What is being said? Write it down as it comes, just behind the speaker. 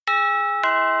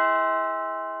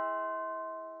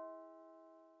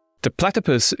The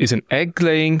platypus is an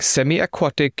egg-laying,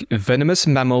 semi-aquatic, venomous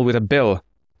mammal with a bill,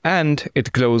 and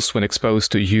it glows when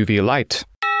exposed to UV light.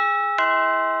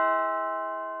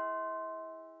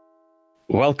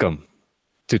 Welcome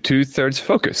to 2/3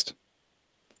 Focused.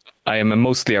 I am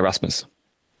mostly Erasmus.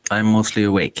 I'm mostly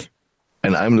awake.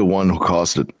 And I'm the one who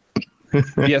caused it.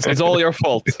 Yes, it's all your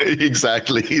fault.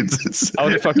 Exactly. It's How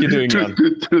the fuck are you doing, man?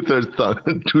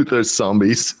 Two-thirds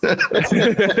zombies.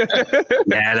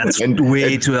 Yeah, that's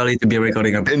way too early to be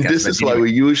recording a podcast. And this is why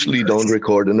we usually don't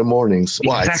record in the mornings.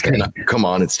 Why? Exactly. Come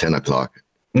on, it's 10 o'clock.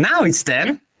 Now it's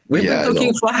 10. We've been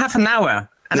talking for half an hour.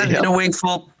 And I've been awake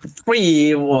for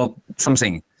 3 or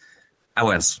something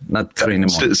hours, not 3 in the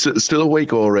morning. Still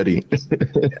awake already?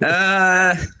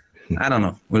 I don't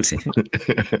know. We'll see.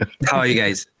 How are you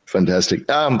guys? Fantastic.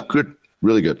 Good.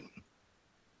 Really good.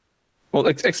 Well,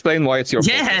 explain why it's your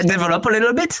fault. Yeah, develop a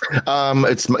little bit.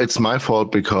 It's my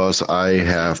fault because I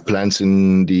have plans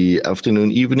in the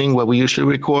afternoon, evening where we usually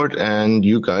record, and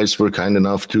you guys were kind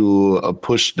enough to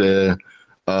push the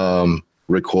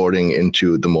recording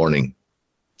into the morning.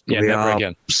 Yeah, never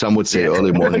again. Some would say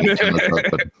early morning.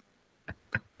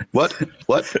 But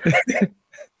what?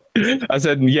 I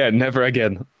said, yeah, never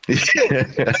again.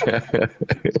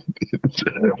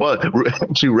 Well,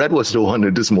 actually, Red was the one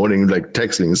that this morning, like,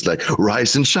 texting. It's like,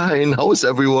 rise and shine. How is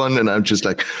everyone? And I'm just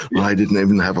like, I didn't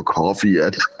even have a coffee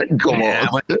yet. Come on. I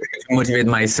want to motivate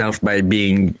myself by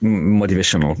being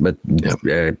motivational, but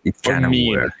it kind of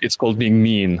works. It's called being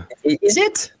mean. Is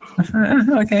it?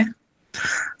 Okay.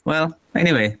 Well,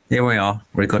 anyway, here we are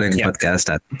recording the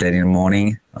podcast at 10 in the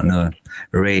morning on a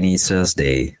rainy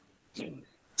Thursday.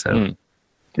 So,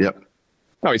 Yep.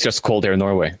 Oh, it's just cold here in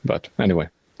Norway. But anyway,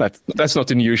 that's not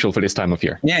unusual for this time of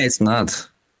year. yeah, it's not.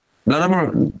 A lot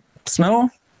of snow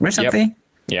recently.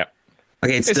 Yeah.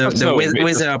 Okay, it's the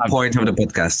weather point of the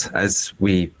podcast, as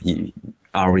we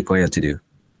are required to do.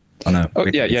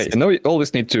 No, you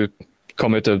always need to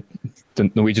comment the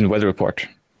Norwegian weather report.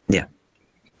 Yeah,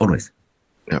 always.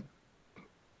 Yep.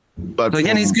 But So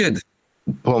again, it's good.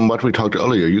 From what we talked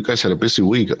earlier, you guys had a busy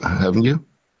week, haven't you?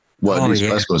 Well, at least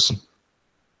Rasmus.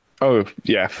 Oh,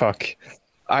 yeah, fuck.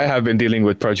 I have been dealing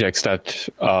with projects that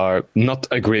are not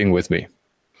agreeing with me.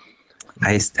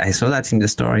 I saw that in the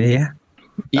story, yeah.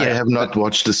 I have not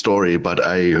watched the story, but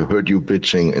I heard you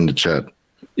bitching in the chat.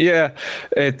 Yeah,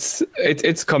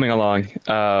 it's coming along.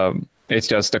 It's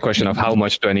just a question of how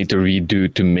much do I need to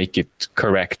redo to make it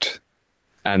correct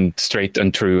and straight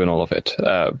and true and all of it.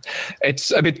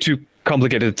 It's a bit too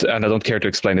complicated, and I don't care to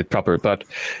explain it proper, but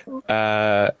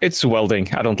it's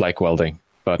welding. I don't like welding,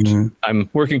 but I'm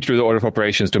working through the order of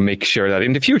operations to make sure that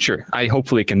in the future, I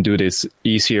hopefully can do this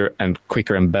easier and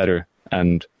quicker and better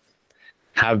and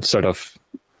have sort of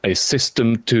a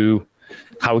system to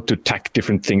how to tack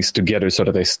different things together so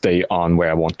that they stay on where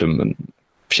I want them and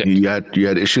shit. You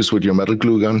had issues with your metal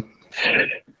glue gun?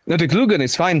 No, the glue gun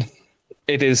is fine.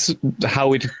 It is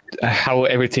how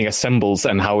everything assembles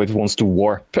and how it wants to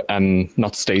warp and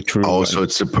not stay true. Oh, so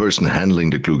it's the person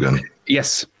handling the glue gun.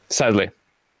 Yes, sadly.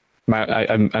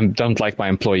 I don't like my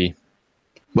employee.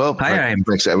 Well,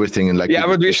 makes everything in I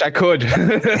would wish I could.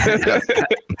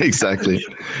 Exactly.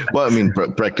 Well, I mean,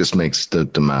 practice makes the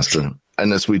master.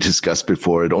 And as we discussed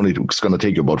before, it's going to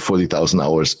take you about 40,000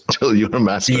 hours till you're a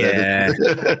master at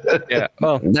it. Yeah,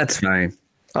 well, that's fine.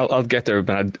 I'll get there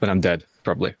when I'm dead,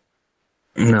 probably.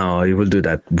 No, you will do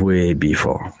that way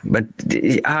before. But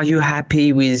are you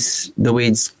happy with the way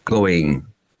it's going?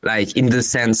 Like, in the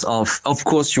sense of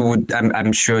course, you would.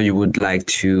 I'm sure you would like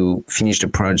to finish the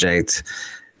project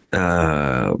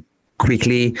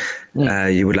quickly.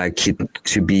 You would like it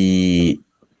to be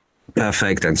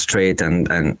perfect and straight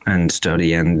and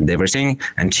sturdy and everything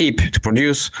and cheap to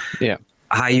produce. Yeah.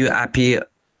 Are you happy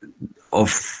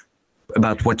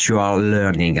about what you are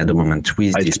learning at the moment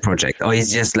with this project, or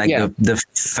is it just like the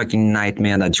fucking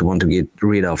nightmare that you want to get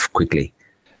rid of quickly?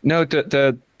 No,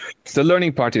 the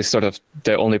learning part is sort of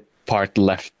the only part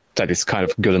left that is kind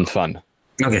of good and fun.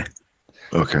 Okay.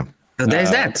 So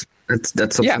there's that.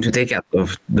 That's something to take out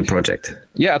of the project.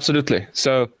 Yeah, absolutely.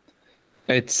 So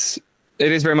it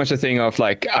is very much a thing of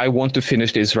like, I want to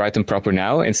finish this right and proper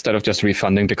now instead of just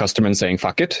refunding the customer and saying,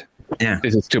 fuck it. Yeah.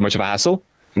 This is too much of a hassle.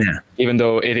 Yeah. Even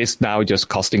though it is now just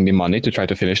costing me money to try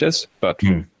to finish this, but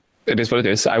it is what it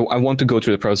is. I want to go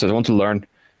through the process. I want to learn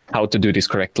how to do this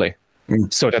correctly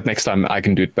so that next time I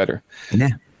can do it better. Yeah.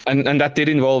 And that did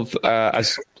involve,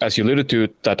 as you alluded to,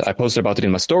 that I posted about it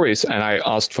in my stories, and I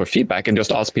asked for feedback and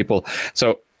just asked people.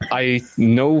 So I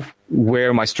know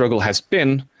where my struggle has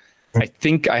been. I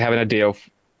think I have an idea of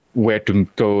where to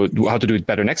go, how to do it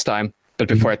better next time. But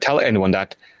before I tell anyone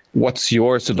that, what's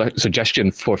your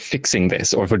suggestion for fixing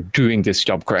this or for doing this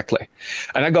job correctly?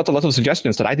 And I got a lot of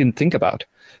suggestions that I didn't think about,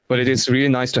 but it is really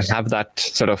nice to have that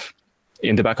sort of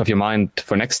in the back of your mind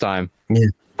for next time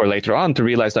or later on to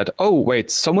realize that, oh, wait,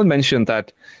 someone mentioned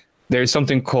that there's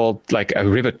something called like a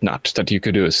rivet nut that you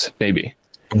could use, maybe.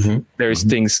 There's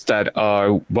things that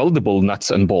are weldable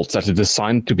nuts and bolts that are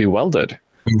designed to be welded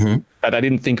that I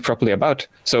didn't think properly about.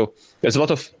 So there's a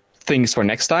lot of things for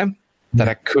next time that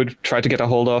I could try to get a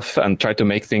hold of and try to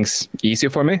make things easier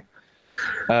for me.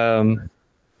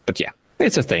 But yeah,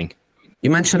 it's a thing. You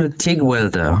mentioned a TIG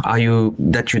welder.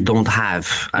 That you don't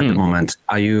have at the moment?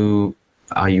 Are you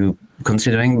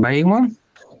considering buying one?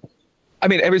 I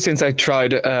mean, ever since I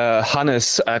tried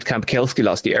Hannes at Camp Kelski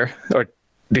last year, or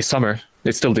this summer,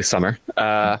 it's still this summer.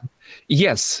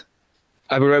 Yes,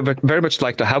 I would very much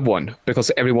like to have one,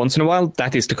 because every once in a while,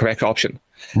 that is the correct option.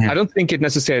 I don't think it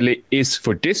necessarily is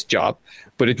for this job,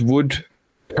 but it would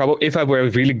probably, if I were a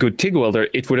really good TIG welder,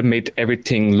 it would have made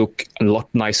everything look a lot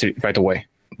nicer right away.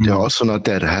 They're also not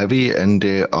that heavy, and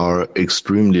they are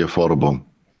extremely affordable.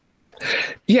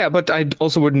 Yeah, but I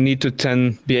also would need to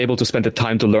be able to spend the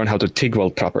time to learn how to TIG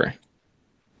weld proper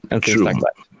and things like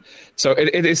that. So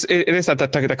it is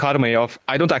that dichotomy of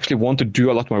I don't actually want to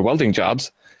do a lot more welding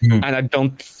jobs, and I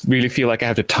don't really feel like I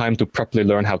have the time to properly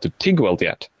learn how to TIG weld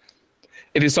yet.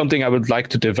 It is something I would like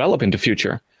to develop in the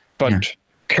future, but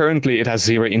currently it has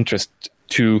zero interest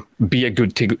to be a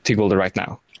good TIG welder right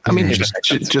now. I mean,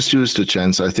 just use the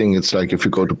chance. I think it's like if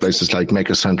you go to places like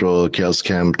Mecca Central, Chaos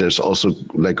Camp, there's also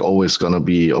like always going to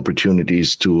be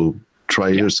opportunities to try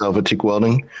yourself at TIG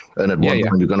welding. And at one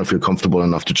point, you're going to feel comfortable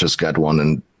enough to just get one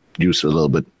and use it a little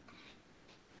bit.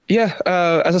 Yeah,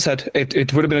 as I said,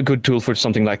 it would have been a good tool for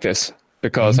something like this,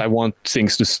 because I want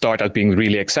things to start out being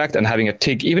really exact, and having a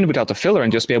TIG, even without a filler,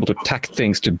 and just be able to tack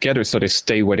things together so they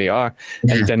stay where they are,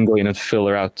 and then go in and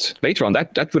filler out later on.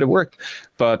 That would have worked.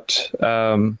 But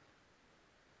I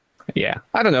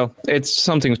don't know. It's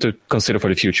something to consider for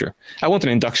the future. I want an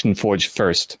induction forge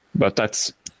first, but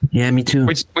that's... Yeah, me too.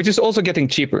 Which is also getting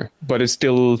cheaper, but it's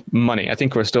still money. I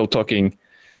think we're still talking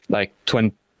like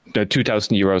 2,000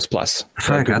 euros plus.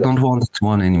 Fuck, I don't want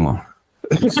one anymore.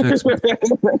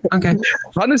 Okay.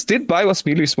 Hannes did buy a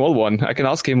really small one. I can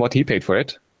ask him what he paid for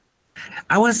it.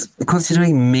 I was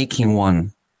considering making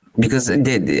one, because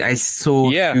I saw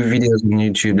a few videos on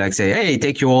YouTube like say, hey,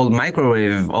 take your old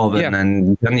microwave oven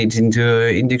and turn it into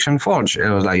an induction forge.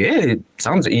 I was like, hey, it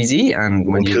sounds easy.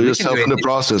 And when you kill yourself in the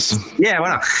process. Yeah,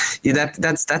 well,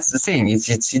 that's the thing.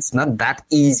 It's not that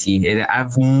easy. I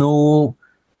have no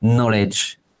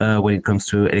knowledge when it comes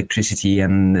to electricity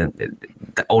and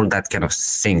all that kind of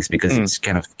things, because it's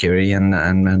kind of scary, and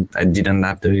I didn't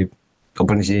have the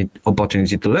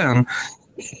opportunity to learn.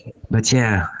 But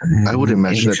yeah, I would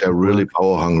imagine that they're really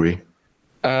power hungry.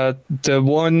 The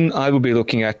one I would be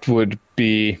looking at would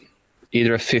be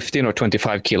either a 15 or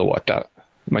 25 kilowatt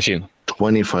machine.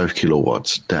 25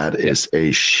 kilowatts. That is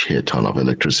a shit ton of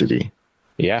electricity.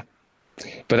 Yeah.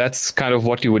 But that's kind of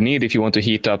what you would need if you want to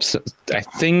heat up. So I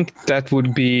think that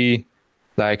would be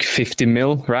like 50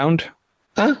 mil round.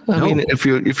 I mean, if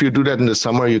you do that in the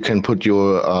summer, you can put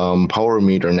your power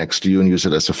meter next to you and use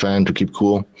it as a fan to keep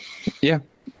cool. Yeah,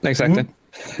 exactly.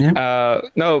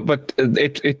 No, but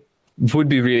it would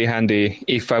be really handy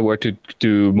if I were to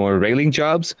do more railing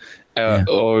jobs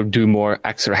or do more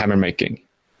axe or hammer making.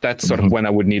 That's sort of when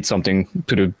I would need something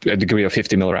to a degree of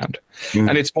 50 mil round.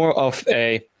 And it's more of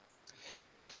a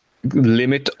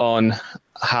limit on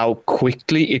how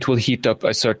quickly it will heat up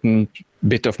a certain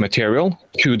bit of material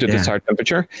to the desired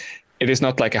temperature. It is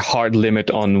not like a hard limit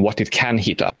on what it can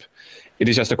heat up. It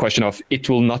is just a question of it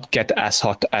will not get as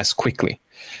hot as quickly.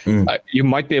 You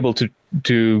might be able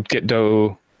to get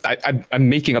though. I'm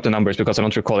making up the numbers because I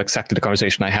don't recall exactly the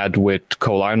conversation I had with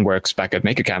Coal Ironworks back at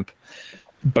Maker Camp.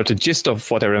 But the gist of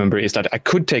what I remember is that I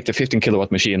could take the 15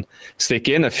 kilowatt machine, stick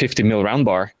in a 50 mil round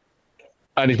bar,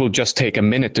 and it will just take a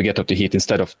minute to get up the heat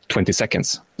instead of 20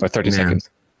 seconds or 30 seconds.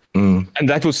 And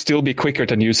that would still be quicker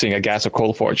than using a gas or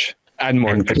coal forge, and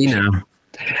more cleaner.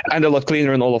 And a lot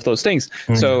cleaner and all of those things.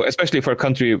 So especially for a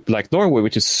country like Norway,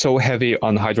 which is so heavy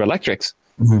on hydroelectrics,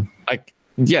 like,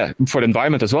 for the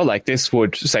environment as well, like this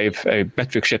would save a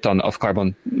metric shit ton of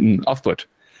carbon output.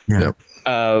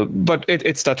 But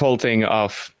it's that whole thing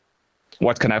of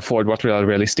what can I afford? What will I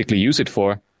realistically use it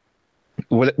for?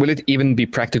 Will it even be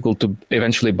practical to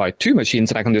eventually buy two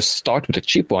machines, and I can just start with a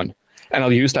cheap one, and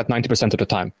I'll use that 90% of the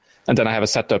time, and then I have a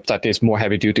setup that is more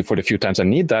heavy duty for the few times I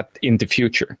need that in the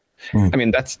future. I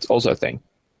mean, that's also a thing.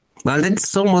 Well,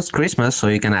 it's almost Christmas, so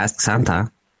you can ask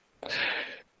Santa.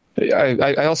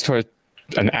 I asked for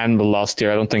an anvil last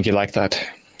year. I don't think he liked that.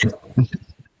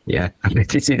 Yeah, I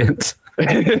bet it didn't.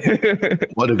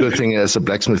 What a good thing as a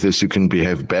blacksmith is you can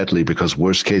behave badly because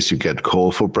worst case you get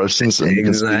coal for persons and you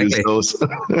can still use those.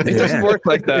 It doesn't work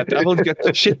like that. I will get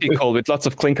shitty coal with lots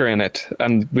of clinker in it,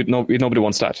 and nobody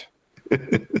wants that.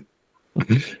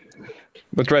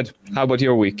 But Red, how about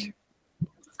your week?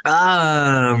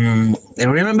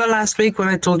 Remember last week when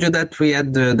I told you that we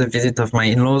had the visit of my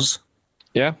in-laws?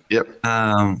 Yeah. Yep.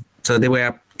 So they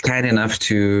were kind enough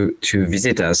to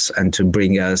visit us and to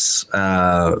bring us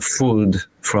food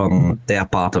from their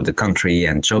part of the country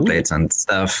and chocolates and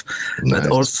stuff, but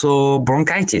also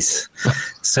bronchitis.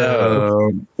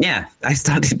 So yeah, I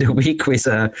started the week with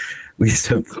a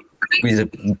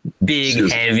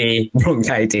big heavy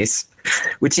bronchitis,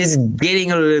 which is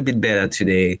getting a little bit better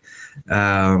today.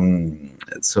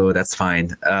 So that's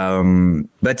fine.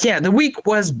 But yeah, the week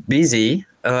was busy.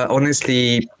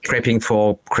 Honestly, prepping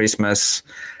for Christmas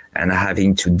and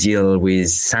having to deal with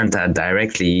Santa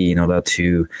directly in order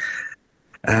to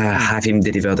have him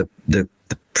deliver the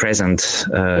present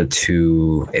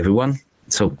to everyone.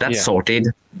 So that's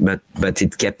sorted, but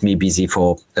it kept me busy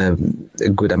for a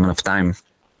good amount of time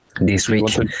this week. You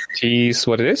want to tease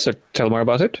what it is or tell more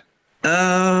about it?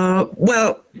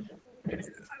 Well,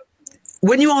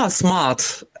 when you are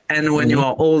smart and when you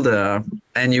are older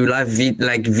and you love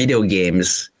video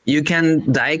games, you can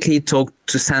directly talk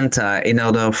to Santa in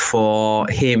order for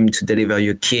him to deliver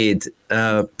your kid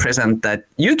a present that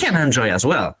you can enjoy as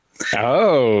well.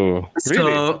 Oh, really?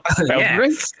 So, yeah.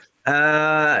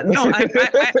 No, I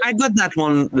got that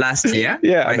one last year.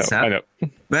 Yeah, I know.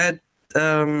 But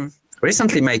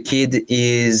recently my kid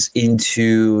is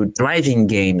into driving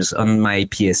games on my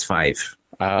PS5.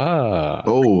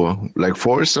 Oh, like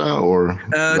Forza or?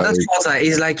 Not Forza.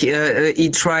 It's like he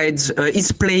tried.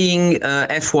 He's playing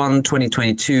F1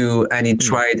 2022 and he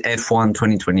tried F1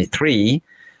 2023,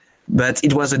 but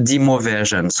it was a demo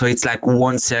version. So it's like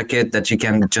one circuit that you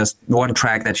can one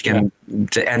track that you can,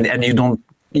 and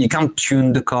you can't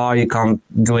tune the car. You can't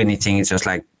do anything. It's just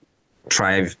like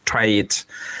try it.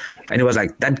 And it was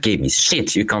like, that game is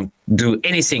shit. You can't do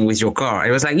anything with your car.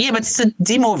 It was like, yeah, but it's a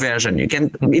demo version. You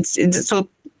can, it's so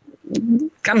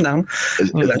calm down.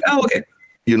 Like, oh, okay.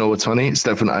 You know what's funny?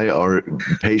 Steph and I are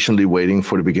patiently waiting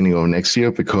for the beginning of next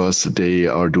year because they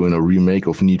are doing a remake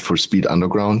of Need for Speed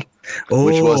Underground,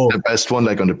 which was the best one,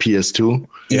 like on the PS2.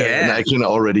 Yeah. And I can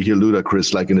already hear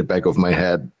Ludacris like in the back of my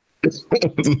head.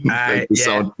 The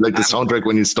soundtrack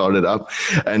when you start it up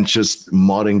and just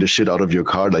modding the shit out of your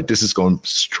car. Like this is going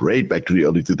straight back to the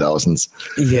early 2000s.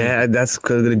 Yeah, that's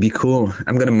going to be cool.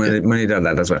 I'm going to monitor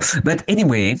that as well. But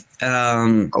anyway,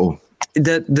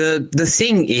 the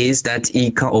thing is that he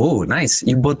can. Oh, nice!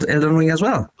 You bought Elden Ring as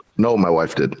well. No, my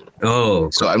wife did. Oh,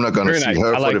 so I'm not going to see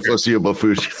her for the foreseeable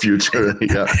future.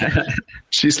 Yeah,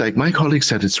 she's like, my colleague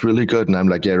said it's really good, and I'm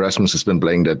like, yeah, Rasmus has been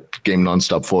playing that game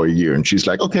nonstop for a year, and she's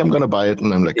like, okay, I'm going to buy it,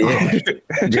 and I'm like,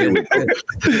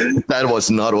 that was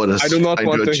not what I do not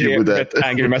want to hear that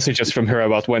angry messages from her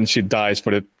about when she dies for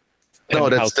the. No,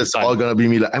 that's all going to be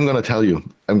me. Like, I'm going to tell you.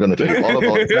 I'm going to tell you all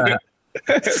about it.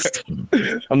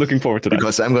 I'm looking forward to that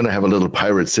because I'm going to have a little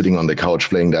pirate sitting on the couch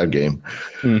playing that game.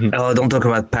 Mm-hmm. Oh, don't talk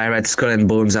about pirates. Skull and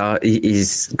Bones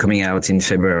is coming out in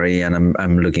February, and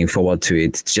I'm looking forward to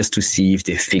it just to see if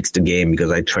they fix the game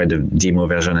because I tried the demo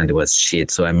version and it was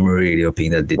shit. So I'm really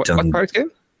hoping that they turn. What pirate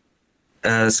game?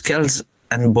 Skulls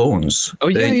and Bones. Oh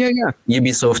yeah.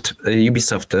 Ubisoft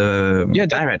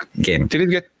pirate game. Did it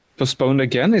get postponed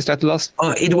again? Is that last?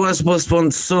 Oh, it was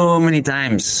postponed so many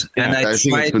times, and I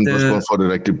think it's been postponed for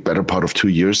the better part of 2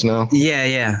 years now.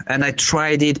 Yeah, and I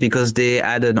tried it because they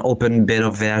had an open beta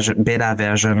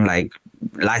version like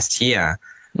last year,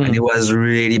 and it was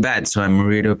really bad. So I'm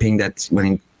really hoping that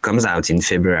when it comes out in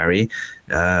February,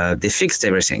 they fixed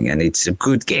everything, and it's a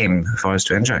good game for us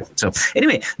to enjoy. So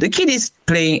anyway, the kid is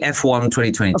playing F1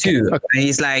 2022, and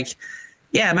he's like,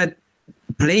 yeah, but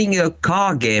playing a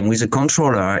car game with a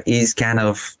controller is kind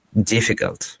of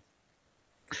difficult.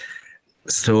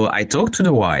 So I talked to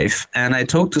the wife and I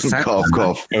talked to Santa.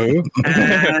 Cough.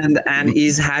 and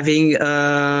he's having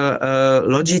a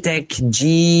Logitech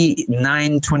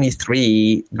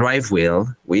G923 drive wheel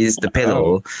with the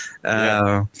pedal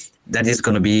that he's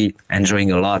going to be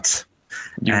enjoying a lot.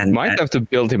 You might have to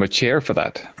build him a chair for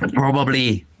that.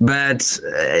 Probably, but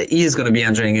he's going to be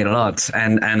enjoying it a lot,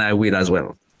 and I will as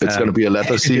well. It's going to be a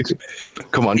leather seat.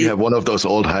 Come on, you have one of those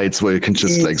old heights where you can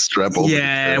just like strap over.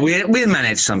 Yeah, we'll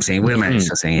manage something. We'll manage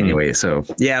something anyway. So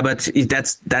yeah, but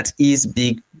that is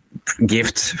big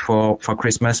gift for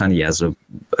Christmas, and he has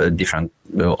a different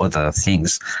other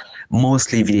things,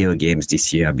 mostly video games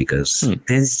this year because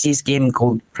there's this game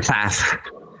called Path.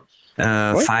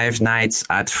 Five Nights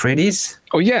at Freddy's.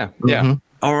 Oh yeah, yeah.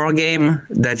 Horror game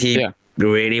that he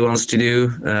really wants to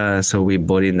do. So we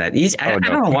bought in that. I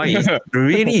don't know why he's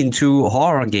really into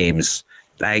horror games,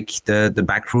 like the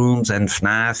Backrooms and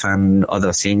FNAF and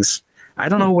other things. I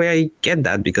don't know where he get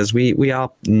that, because we are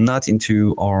not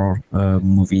into horror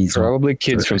movies. Probably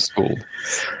kids from school.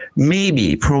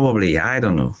 Maybe, probably, I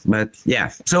don't know, but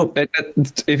yeah. So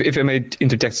if I may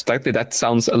interject slightly, that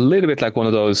sounds a little bit like one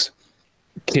of those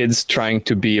kids trying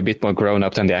to be a bit more grown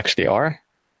up than they actually are.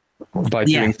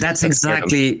 That's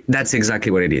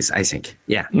exactly what it is, I think.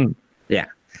 Yeah. Yeah.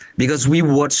 Because we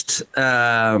watched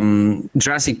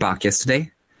Jurassic Park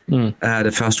yesterday,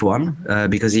 the first one,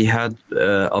 because he heard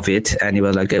of it and he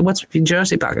was like, hey, what's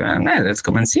Jurassic Park? Let's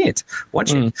come and see it,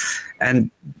 watch it.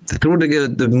 And through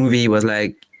the movie, he was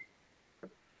like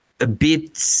a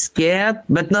bit scared,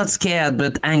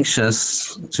 but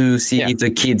anxious to see if the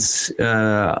kids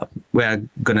were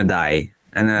going to die.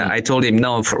 And I told him,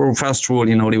 no, first rule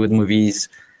in Hollywood movies,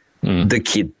 the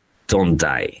kid don't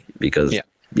die, because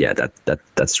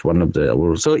that's one of the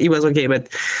rules. So he was okay, but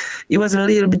he was a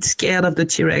little bit scared of the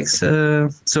T-Rex.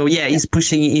 So he's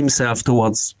pushing himself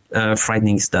towards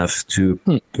frightening stuff to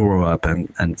grow up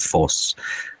and force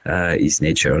his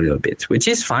nature a little bit, which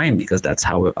is fine, because that's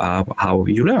how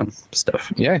you learn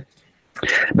stuff. Yeah.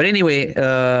 But anyway,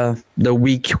 the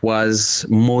week was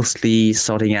mostly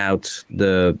sorting out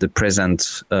the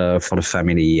present for the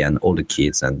family and all the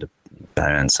kids and the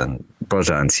parents and brothers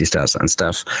and sisters and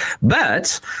stuff.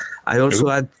 But I also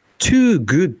had two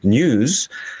good news.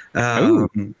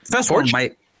 First one,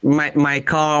 my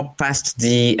car passed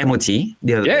the MOT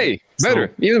the other day. Yay!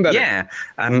 Better, even better. Yeah,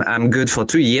 I'm good for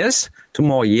 2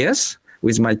 more years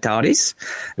with my TARDIS.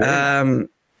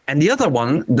 And the other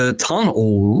one, the town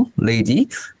hall lady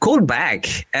called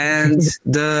back, and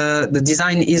the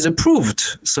design is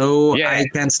approved. So I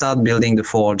can start building the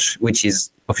forge, which is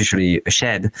officially a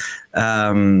shed,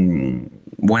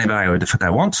 whenever the fuck I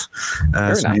want. So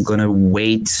nice. I'm going to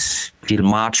wait till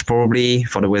March probably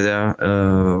for the weather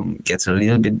gets a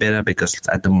little bit better, because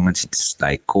at the moment it's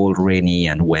like cold, rainy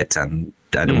and wet, and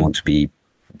I don't want to be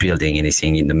building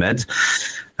anything in the mud.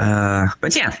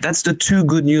 But yeah, that's the two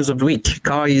good news of the week.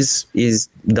 Car is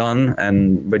done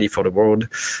and ready for the road,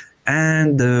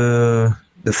 and the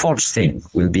forge thing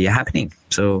will be happening.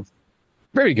 So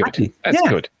very good. That's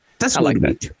good. That's I like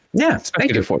that. Yeah,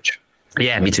 especially the forge.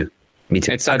 Yeah, me too.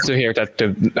 It's sad to hear that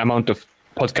the amount of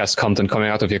podcast content coming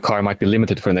out of your car might be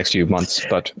limited for the next few months,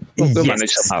 but we'll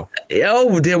manage somehow.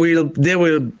 Oh, there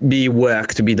will be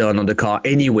work to be done on the car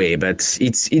anyway, but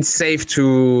it's safe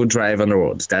to drive on the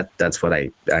roads. That's what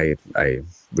I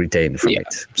retain from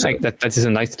it. So like that is a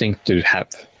nice thing to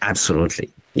have. Absolutely.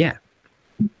 Yeah.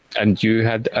 And you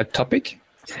had a topic?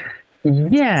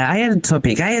 Yeah, I had a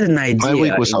topic. I had an idea. My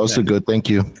week was also good, thank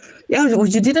you. Yeah,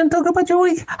 you didn't talk about your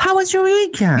week. How was your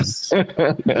weekend?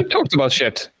 We talked about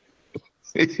shit.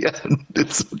 Yeah,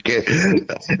 it's okay.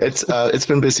 It's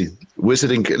been busy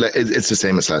visiting. It's the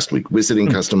same as last week. Visiting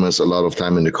customers, a lot of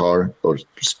time in the car, or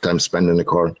time spent in the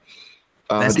car.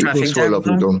 Less traffic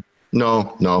time?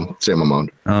 No, same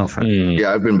amount. Oh, fine.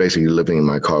 Yeah, I've been basically living in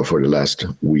my car for the last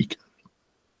week.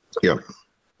 Yeah,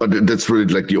 but that's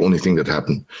really like the only thing that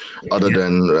happened, other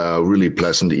than really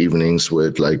pleasant evenings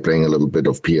with like playing a little bit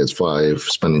of PS5,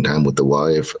 spending time with the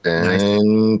wife,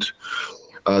 and.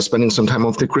 Spending some time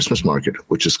off the Christmas market,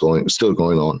 which is still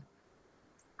going on.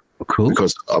 Cool.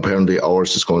 Because apparently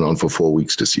ours is going on for 4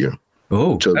 weeks this year.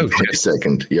 Oh, till the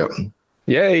 22nd. Yeah.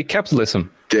 Yay,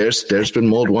 capitalism. There's been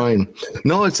mulled wine.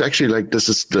 No, it's actually like this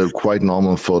is quite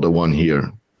normal for the one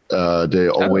here. They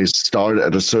always start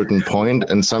at a certain point,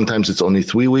 and sometimes it's only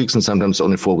 3 weeks, and sometimes it's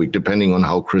only 4 weeks, depending on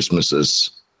how Christmas is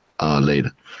laid.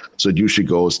 So it usually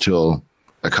goes till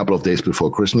a couple of days before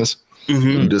Christmas.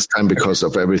 Mm-hmm. This time, because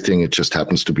of everything, it just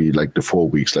happens to be like the 4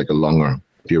 weeks, like a longer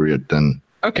period than.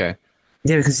 Okay.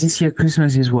 Yeah, because this year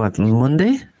Christmas is what?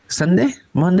 Monday? Sunday?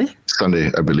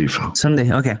 I believe.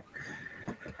 Sunday. Okay.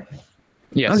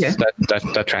 Yes. Okay.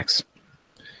 That tracks.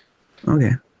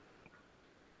 Okay.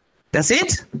 That's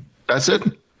it.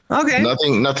 Okay.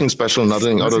 Nothing special.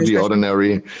 Nothing out of the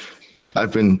ordinary.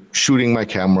 I've been shooting my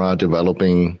camera,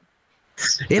 developing.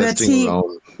 Yeah,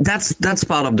 that's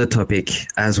part of the topic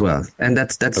as well, and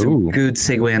that's a good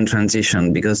segue and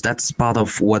transition, because that's part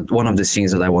of one of the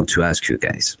things that I want to ask you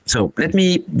guys. So let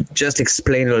me just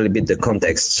explain a little bit the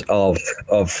context of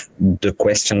the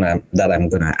question that I'm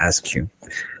gonna ask you.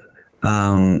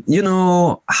 You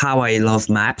know how I love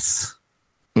maps,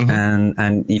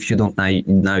 and if you don't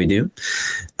now you do.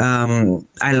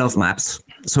 I love maps.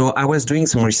 So I was doing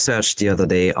some research the other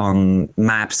day on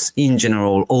maps in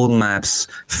general, old maps,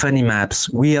 funny maps,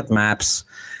 weird maps,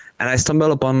 and I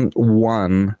stumbled upon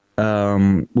one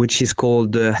which is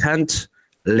called the Hunt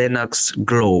Lennox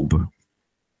Globe.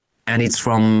 And it's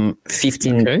from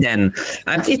 1510.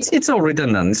 And it's all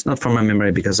written down. It's not from my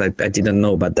memory because I didn't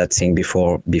know about that thing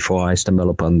before I stumbled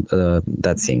upon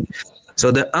that thing.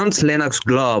 So the Hunt Lennox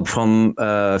Globe from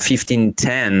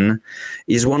 1510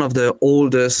 is one of the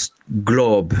oldest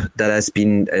globe that has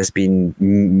been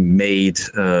made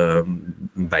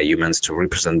by humans to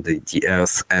represent the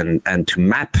Earth and to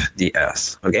map the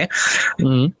Earth. Okay,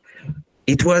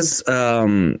 It was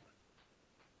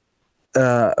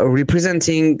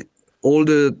representing all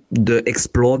the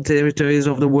explored territories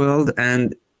of the world,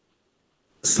 and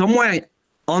somewhere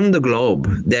on the globe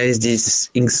there is this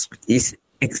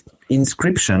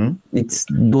inscription. It's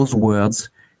those words,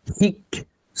 Hic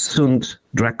Sunt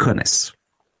Dracones,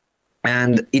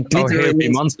 and it literally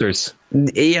means monsters.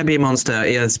 ARB monster,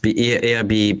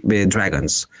 ARB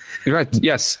dragons. Right.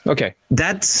 Yes. Okay.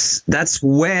 That's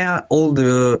where all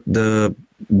the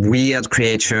weird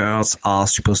creatures are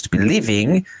supposed to be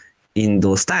living in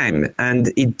those times,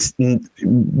 and it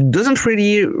doesn't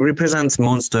really represent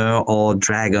monster or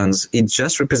dragons. It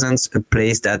just represents a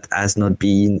place that has not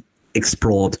been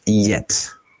explored yet.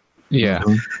 Yeah.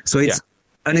 So it's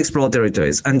unexplored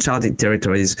territories, uncharted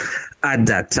territories at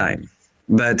that time.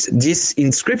 But this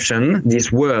inscription,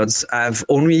 these words, have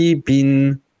only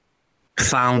been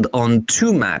found on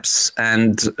 2 maps,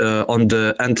 and on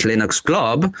the Hunt Lennox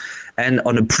Globe, and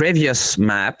on a previous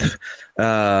map,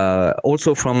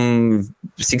 also from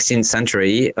 16th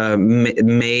century,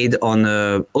 made on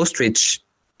a ostrich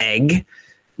egg,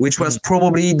 which was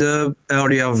probably the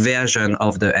earlier version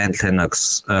of the Hunt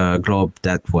Lennox Globe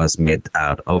that was made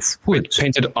out of wood.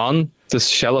 Painted on the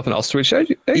shell of an ostrich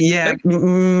egg? Yeah,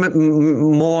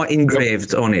 more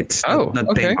engraved on it. Oh, not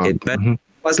okay. painted, but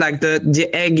was like the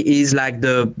egg is like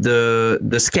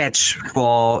the sketch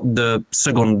for the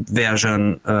second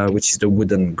version, which is the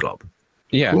wooden globe.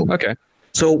 Yeah. Cool. Okay.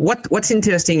 So what's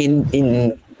interesting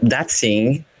in that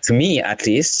thing, to me at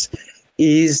least,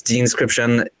 is the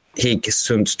inscription Hic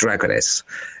Sunt Dracones,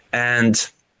 and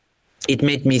it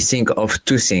made me think of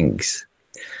 2 things.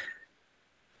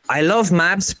 I love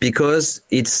maps because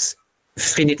it's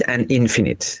finite and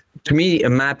infinite. To me, a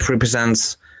map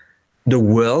represents the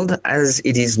world as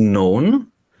it is known,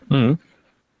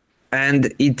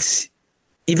 and it's,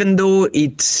 even though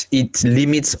it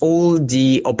limits all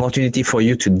the opportunity for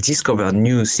you to discover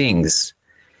new things,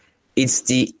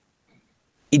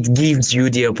 it gives you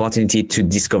the opportunity to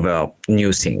discover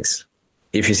new things,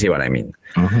 if you see what I mean.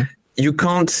 You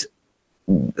can't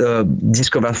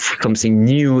discover something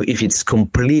new if it's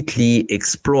completely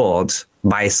explored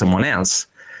by someone else.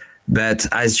 But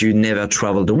as you never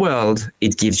travel the world,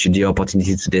 it gives you the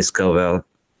opportunity to discover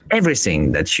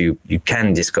everything that you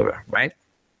can discover, right?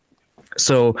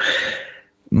 So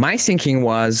my thinking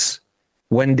was,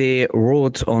 when they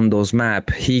wrote on those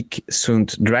maps, Hic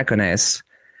Sunt Dracones,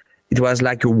 it was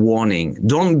like a warning.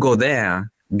 Don't go there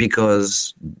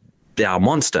because there are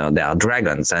monsters, there are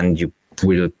dragons, and you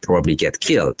will probably get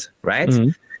killed, right?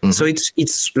 So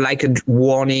it's like a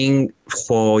warning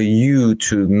for you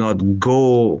to not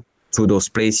go to those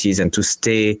places and to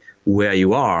stay where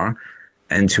you are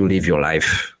and to live your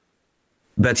life.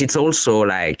 But it's also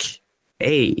like,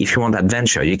 hey, if you want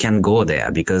adventure, you can go there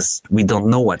because we don't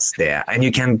know what's there, and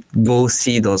you can go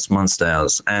see those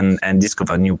monsters and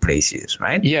discover new places,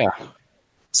 right? Yeah.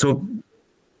 So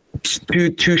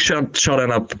to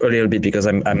shorten up a little bit, because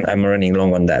I'm running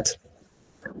long on that.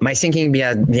 My thinking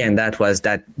behind that was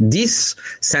that this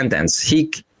sentence,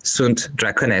 Hic Sunt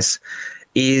Dracones,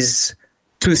 is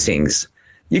 2 things.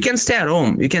 You can stay at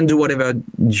home. You can do whatever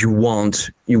you want,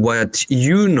 what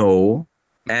you know,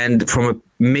 and from a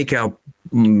maker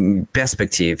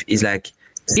perspective is like,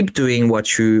 keep doing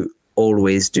what you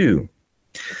always do.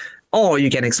 Or you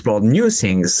can explore new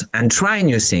things and try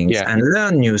new things and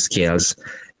learn new skills,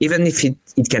 even if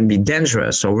it can be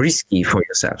dangerous or risky for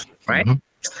yourself, right?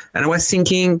 And I was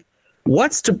thinking,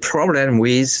 what's the problem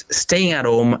with staying at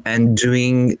home and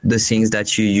doing the things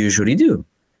that you usually do?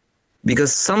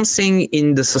 Because something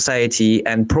in the society,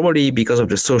 and probably because of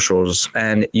the socials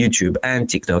and YouTube and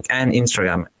TikTok and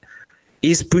Instagram,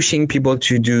 is pushing people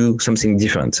to do something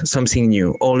different, something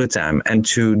new all the time, and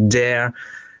to dare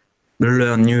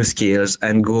learn new skills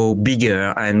and go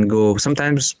bigger and go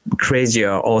sometimes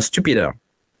crazier or stupider.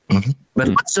 But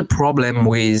what's the problem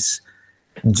with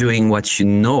doing what you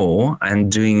know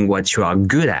and doing what you are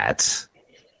good at?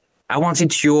 I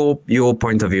wanted your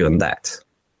point of view on that.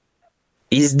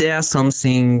 Is there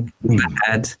something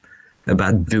bad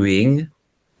about doing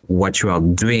what you are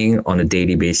doing on a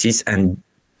daily basis and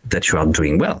that you are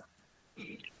doing well?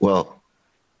 Well,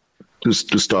 to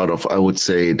start off, I would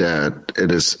say that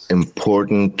it is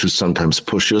important to sometimes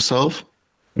push yourself.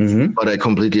 Mm-hmm. But I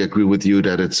completely agree with you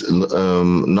that it's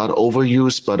not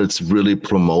overused, but it's really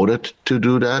promoted to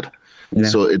do that. Yeah.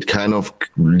 So it kind of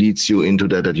leads you into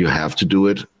that you have to do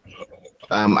it.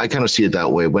 I kind of see it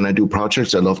that way. When I do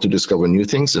projects, I love to discover new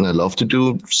things and I love to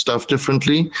do stuff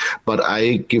differently. But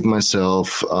I give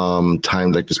myself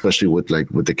time, like especially with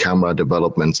the camera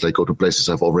developments, like go to places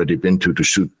I've already been to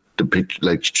shoot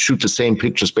shoot the same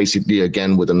pictures basically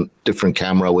again with a different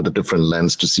camera, with a different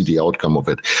lens to see the outcome of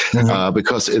it,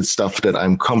 because it's stuff that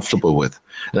I'm comfortable with.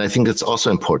 And I think that's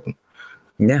also important.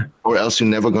 Yeah. Or else you're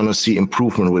never going to see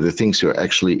improvement with the things you're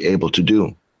actually able to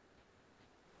do.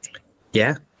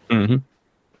 Yeah. Mm-hmm.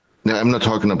 Now, I'm not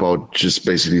talking about just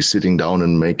basically sitting down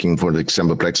and making, for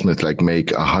example, blacksmith, like make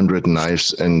 100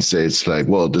 knives and say it's like,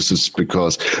 well, this is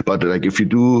because, but like if you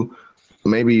do,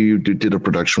 maybe you did a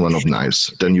production run of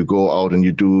knives, then you go out and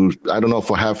you do, I don't know,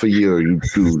 for half a year, you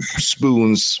do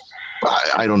spoons,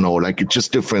 I don't know, like it's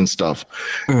just different stuff.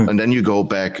 And then you go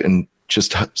back and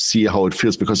just see how it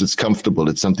feels because it's comfortable.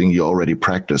 It's something you already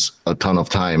practice a ton of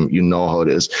time. You know how it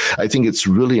is. I think it's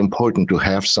really important to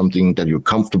have something that you're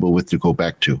comfortable with to go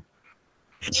back to.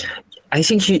 I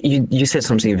think you said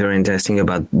something very interesting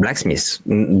about blacksmiths.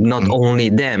 Not only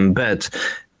them, but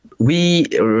we,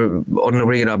 on a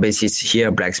regular basis here,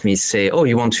 blacksmiths say, oh,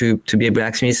 you want to be a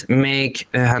blacksmith? Make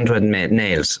 100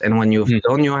 nails. And when you've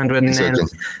done your 100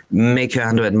 nails, make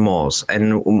 100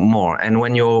 more. And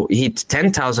when you hit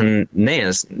 10,000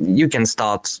 nails, you can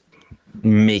start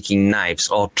making knives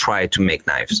or try to make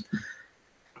knives.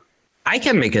 I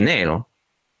can make a nail.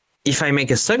 If I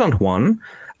make a second one,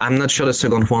 I'm not sure the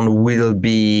second one will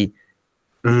be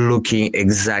looking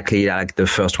exactly like the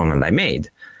first one that I made.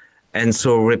 And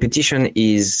so repetition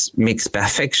makes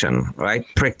perfection, right?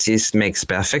 Practice makes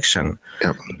perfection.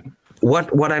 Yep.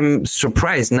 What I'm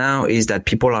surprised now is that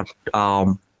people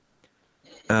are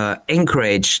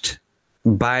encouraged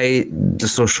by the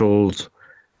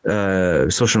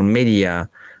social media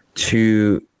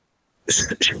to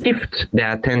shift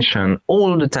their attention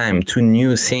all the time to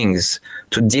new things,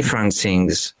 to different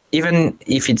things, even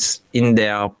if it's in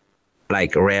their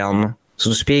like realm, so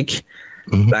to speak.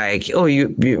 Like, oh,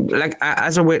 you like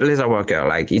as a laser worker,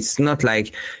 like it's not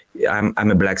like I'm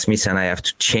a blacksmith and I have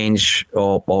to change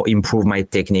or improve my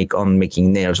technique on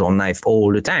making nails or knife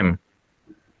all the time.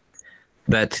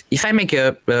 But if I make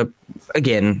a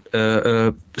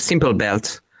simple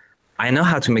belt, I know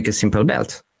how to make a simple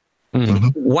belt. Mm-hmm.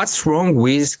 What's wrong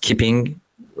with keeping?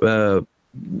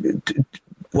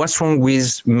 What's wrong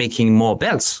with making more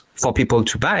belts for people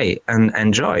to buy and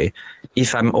enjoy?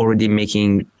 If I'm already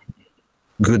making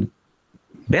good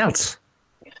belts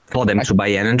for them to buy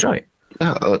and enjoy.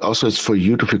 Yeah. Also, it's for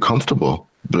you to feel comfortable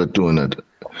doing it.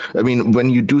 I mean,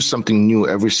 when you do something new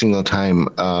every single time,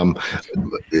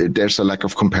 there's a lack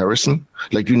of comparison.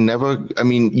 Like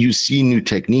you see new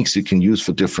techniques you can use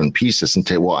for different pieces and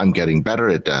say, well, I'm getting better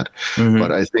at that. Mm-hmm.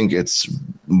 But I think it's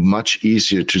much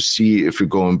easier to see if you're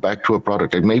going back to a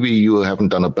product. Like maybe you haven't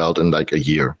done a belt in like a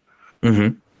year.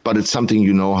 Mm-hmm. But it's something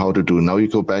you know how to do. Now you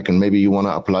go back and maybe you want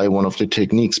to apply one of the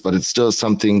techniques, but it's still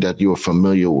something that you're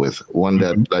familiar with, one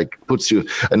that like puts you,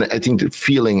 and I think the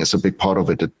feeling is a big part of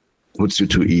it that puts you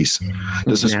to ease.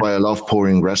 This is why I love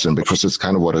pouring resin, because it's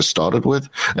kind of what I started with.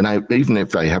 And even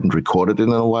if I haven't recorded it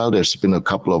in a while, there's been a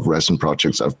couple of resin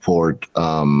projects I've poured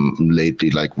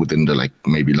lately, like within the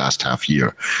maybe last half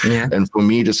year. Yeah. And for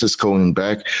me, this is going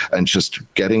back and just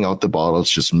getting out the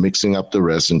bottles, just mixing up the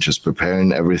resin, just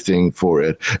preparing everything for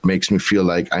it. Makes me feel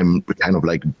like I'm kind of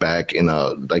like back in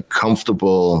a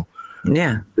comfortable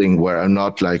thing where I'm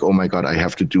not like, oh my God, I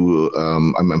have to do,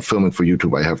 I'm filming for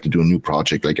YouTube, I have to do a new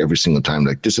project like every single time.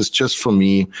 Like this is just for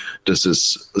me. This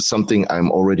is something I'm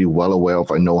already well aware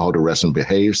of. I know how the resin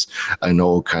behaves. I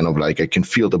know kind of like I can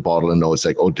feel the bottle and know it's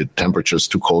like, oh, the temperature is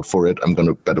too cold for it. I'm going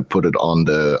to better put it on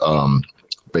the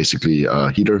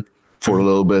heater for a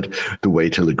little bit to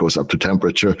wait till it goes up to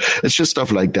temperature. It's just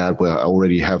stuff like that where I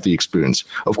already have the experience.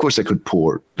 Of course, I could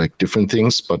pour like different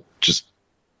things, but just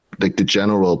like the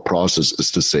general process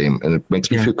is the same, and it makes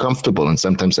me feel comfortable. And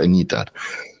sometimes I need that.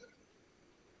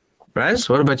 Bryce,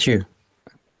 what about you?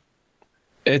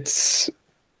 It's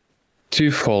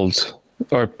twofold,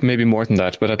 or maybe more than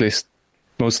that, but at least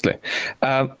mostly.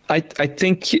 I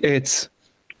think it's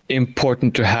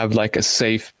important to have like a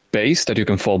safe base that you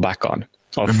can fall back on.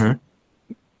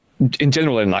 In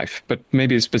general in life, but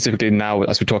maybe specifically now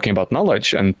as we're talking about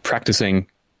knowledge and practicing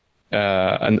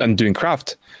and doing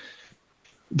craft,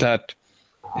 that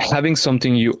having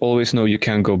something you always know you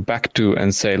can go back to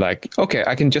and say like, okay,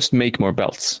 I can just make more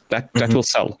belts. That will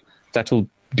sell. That will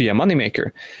be a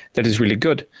moneymaker. That is really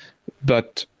good.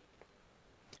 But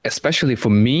especially for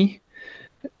me,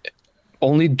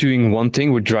 only doing one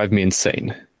thing would drive me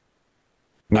insane.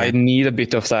 Yeah. I need a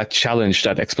bit of that challenge,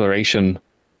 that exploration,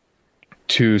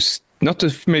 to not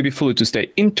to maybe fully to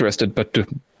stay interested, but to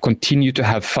continue to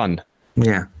have fun.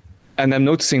 Yeah. And I'm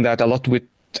noticing that a lot with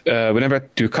whenever I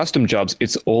do custom jobs,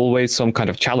 it's always some kind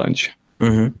of challenge.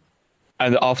 And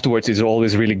afterwards, it's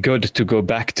always really good to go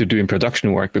back to doing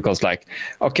production work because like,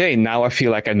 okay, now I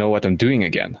feel like I know what I'm doing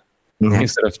again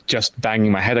instead of just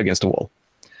banging my head against the wall.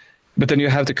 But then you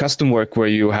have the custom work where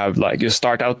you have like, you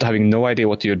start out having no idea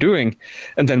what you're doing.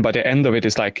 And then by the end of it,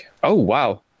 it's like, oh,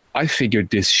 wow, I figured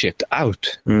this shit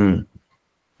out. And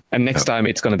next time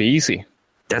it's going to be easy.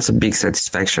 That's a big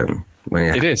satisfaction.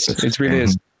 It is. It really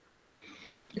is.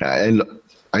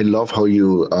 I love how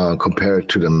you compare it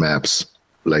to the maps,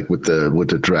 like with the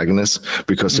Dracones,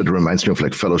 because it reminds me of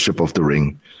like Fellowship of the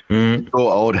Ring.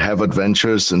 Go out, have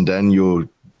adventures, and then you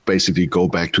basically go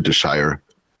back to the Shire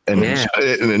and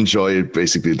enjoy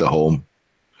basically the home.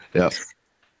 Yeah.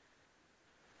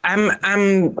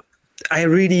 I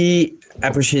really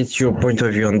appreciate your point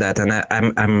of view on that, and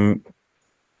I'm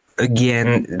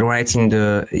again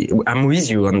I'm with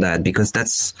you on that, because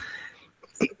that's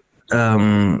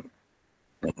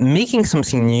making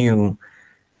something new,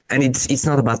 and it's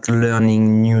not about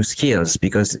learning new skills,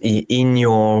 because in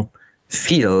your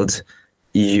field,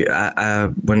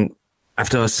 when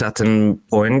after a certain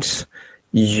point,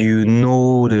 you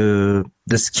know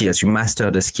the skills, you master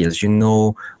the skills, you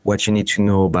know what you need to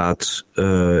know about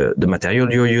the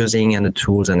material you're using and the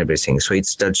tools and everything. So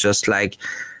it's just like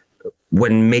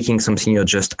when making something, you're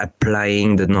just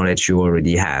applying the knowledge you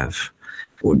already have.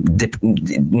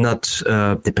 Not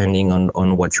depending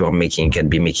on what you are making. You can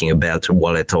be making a belt, a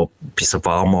wallet, or piece of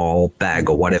armor, or bag,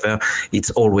 or whatever.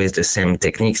 It's always the same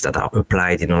techniques that are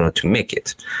applied in order to make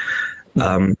it.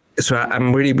 So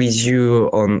I'm really with you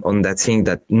on that thing,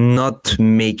 that not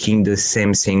making the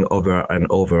same thing over and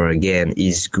over again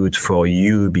is good for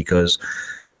you, because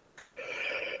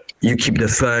you keep the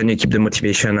fun, you keep the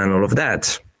motivation and all of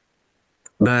that.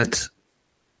 But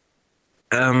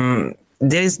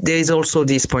there's also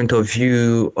this point of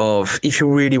view of, if you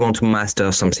really want to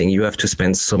master something, you have to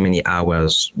spend so many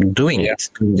hours doing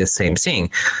the same thing.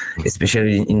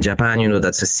 Especially in Japan,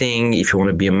 that's a thing. If you want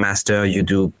to be a master, you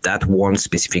do that one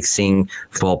specific thing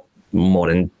for more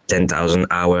than 10,000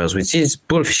 hours, which is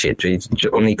bullshit. It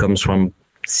only comes from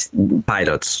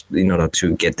pilots in order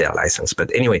to get their license. But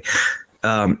anyway,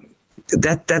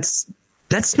 that's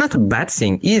not a bad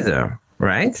thing either,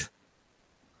 right?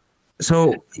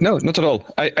 So no, not at all.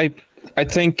 I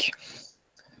think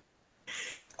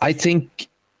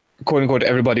quote unquote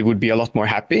everybody would be a lot more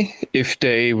happy if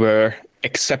they were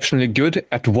exceptionally good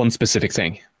at one specific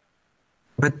thing.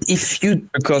 But if you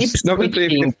keep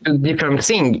switching to different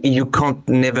thing, you can't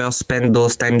never spend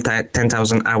those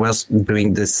 10,000 hours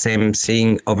doing the same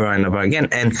thing over and over again,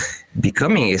 and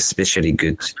becoming especially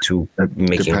good to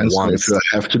making Depends one. If you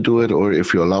have to do it or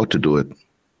if you're allowed to do it.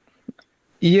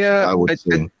 Yeah, I would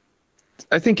say.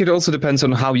 I think it also depends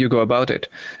on how you go about it.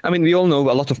 I mean, we all know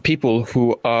a lot of people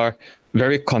who are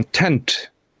very content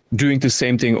doing the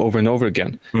same thing over and over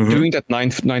again, doing that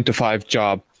 9 to 5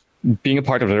 job, being a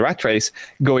part of the rat race,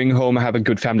 going home and have a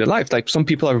good family life. Like, some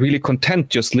people are really content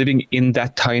just living in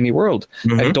that tiny world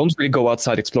and don't really go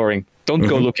outside exploring, don't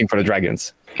go looking for the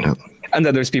dragons. No. And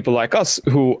then there's people like us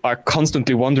who are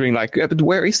constantly wondering, like, but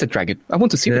where is the dragon? I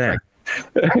want to see the dragon.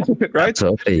 Right?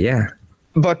 Absolutely, yeah.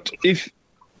 But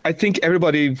I think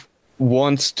everybody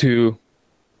wants to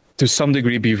some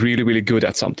degree, be really, really good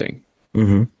at something.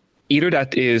 Either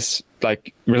that is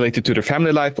like related to their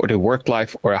family life or their work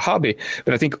life or a hobby.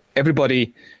 But I think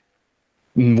everybody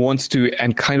wants to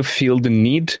and kind of feel the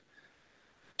need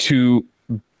to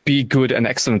be good and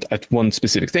excellent at one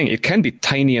specific thing. It can be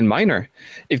tiny and minor.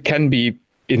 It can be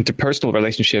interpersonal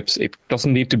relationships. It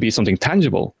doesn't need to be something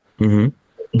tangible.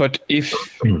 But if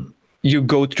you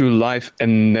go through life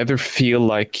and never feel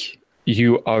like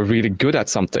you are really good at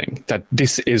something, that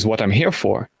this is what I'm here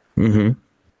for,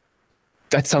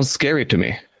 that sounds scary to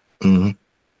me.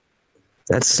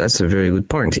 That's a very good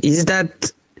point. Do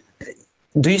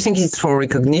you think it's for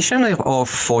recognition or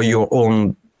for your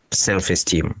own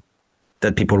self-esteem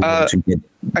that people want to get?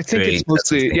 I think it's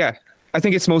mostly, I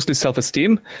think it's mostly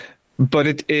self-esteem, but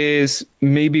it is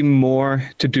maybe more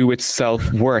to do with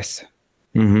self-worth.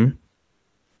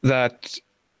 That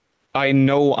I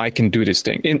know I can do this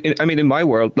thing. In my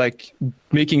world, like,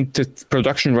 making the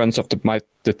production runs of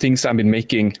the things I've been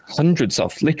making hundreds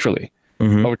of, literally,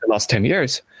 over the last 10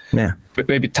 years. Yeah. But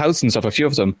maybe thousands of a few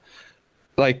of them.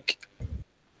 Like,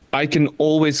 I can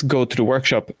always go to the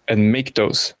workshop and make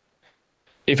those.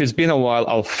 If it's been a while,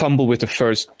 I'll fumble with the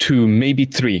first 2, maybe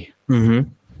 3.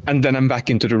 And then I'm back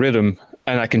into the rhythm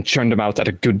and I can churn them out at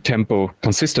a good tempo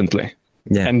consistently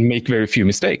and make very few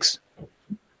mistakes.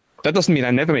 That doesn't mean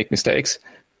I never make mistakes,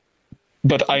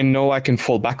 but I know I can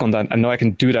fall back on that. I know I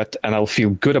can do that and I'll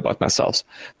feel good about myself.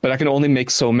 But I can only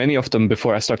make so many of them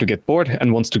before I start to get bored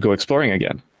and wants to go exploring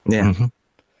again. Yeah.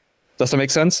 Does that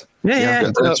make sense?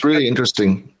 Yeah. That's really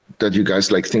interesting that you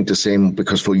guys like think the same,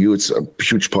 because for you, it's a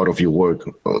huge part of your work.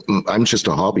 I'm just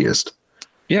a hobbyist.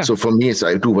 Yeah. So for me, it's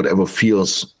I do whatever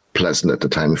feels pleasant at the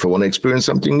time. If I want to experience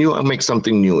something new, I'll make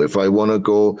something new. If I want to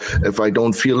go, if I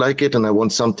don't feel like it and I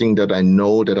want something that I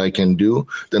know that I can do,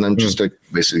 then I'm just like,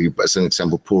 basically, as an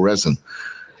example, pour resin.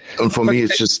 And for me,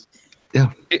 it's just,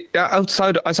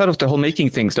 outside of the whole making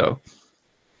things, though,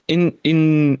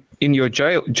 in your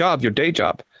job, your day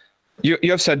job, you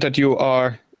have said that you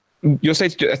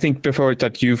said, I think before,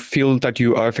 that you feel that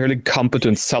you are a fairly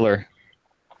competent seller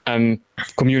and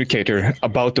communicator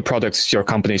about the products your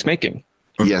company is making.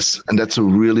 Yes, and that's a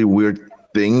really weird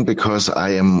thing, because I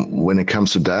am, when it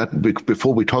comes to that,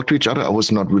 before we talked to each other, I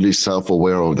was not really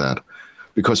self-aware of that,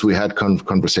 because we had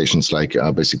conversations like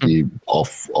basically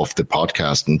off the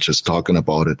podcast and just talking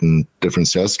about it and different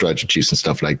sales strategies and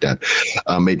stuff like that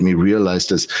made me realize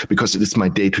this, because it is my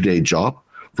day-to-day job.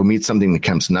 For me, it's something that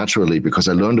comes naturally, because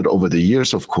I learned it over the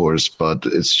years, of course, but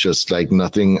it's just like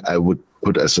nothing I would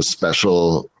put as a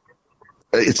special.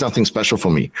 It's nothing special for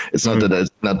me. It's not that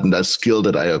it's not that skill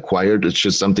that I acquired. It's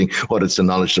just something, it's the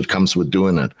knowledge that comes with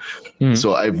doing it.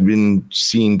 So I've been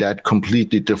seeing that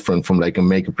completely different from like a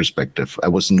maker perspective. I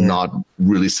was not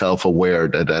really self-aware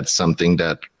that that's something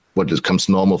that what comes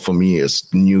normal for me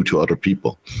is new to other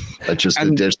people.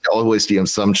 There's always the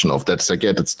assumption of that's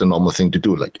it's the normal thing to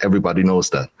do. Like everybody knows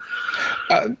that.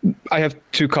 I have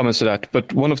 2 comments to that,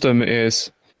 but one of them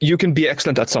is, you can be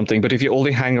excellent at something, but if you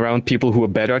only hang around people who are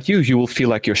better at you, you will feel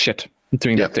like you're shit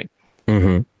doing that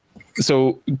thing.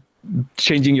 So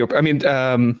changing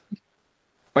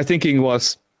my thinking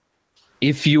was,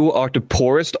 if you are the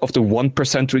poorest of the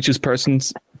 1% richest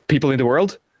people in the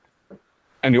world,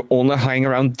 and you only hang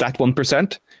around that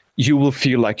 1%, you will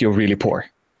feel like you're really poor.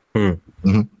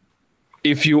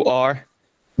 If you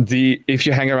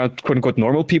hang around quote unquote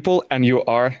normal people and you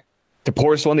are the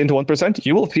poorest one in the 1%,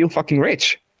 you will feel fucking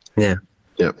rich. Yeah.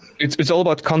 It's all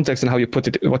about context and how you put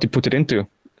it, what you put it into.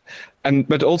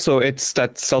 But also it's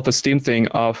that self-esteem thing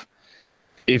of,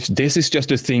 if this is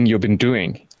just a thing you've been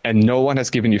doing and no one has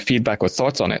given you feedback or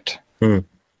thoughts on it,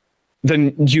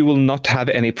 then you will not have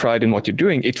any pride in what you're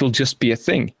doing. It will just be a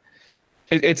thing.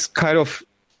 It's kind of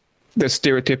the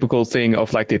stereotypical thing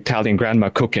of like the Italian grandma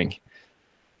cooking.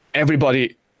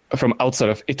 Everybody from outside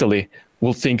of Italy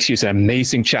will think she's an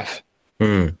amazing chef.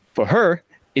 For her,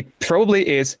 it probably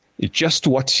is just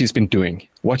what she's been doing,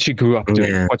 what she grew up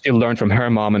doing, what she learned from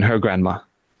her mom and her grandma.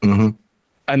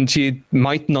 And she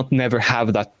might not never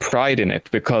have that pride in it,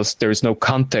 because there is no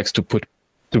context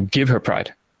to give her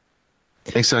pride.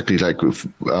 Exactly. Like,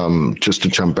 just to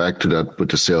jump back to that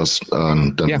with the sales,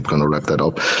 then I'm going to wrap that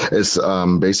up. Is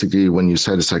basically when you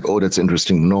said, it's like, oh, that's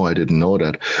interesting. No, I didn't know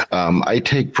that. I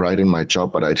take pride in my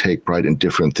job, but I take pride in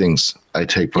different things. I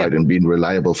take pride in being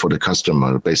reliable for the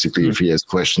customer. Basically, if he has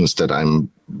questions, that I'm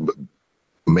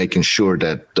making sure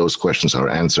that those questions are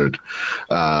answered,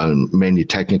 mainly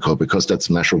technical, because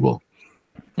that's measurable.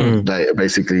 Like,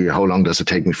 basically, how long does it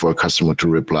take me for a customer to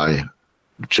reply?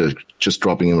 Just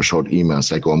dropping him a short email.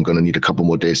 It's like, I'm going to need a couple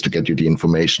more days to get you the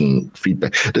information,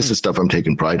 feedback. This is stuff I'm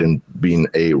taking pride in, being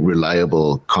a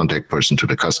reliable contact person to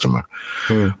the customer.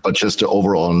 But just the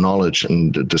overall knowledge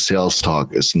and the sales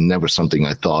talk is never something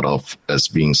I thought of as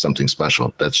being something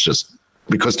special. That's just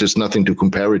because there's nothing to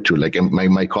compare it to. Like,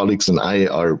 my colleagues and I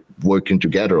are working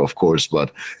together, of course,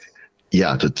 but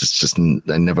that's just,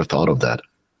 I never thought of that.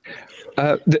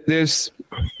 I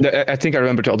think I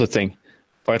remember the other thing.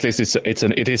 Or at least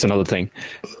it is another thing.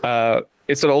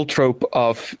 It's an old trope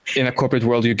of, in a corporate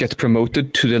world, you get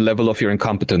promoted to the level of your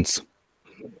incompetence.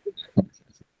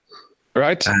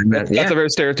 Right? That's a very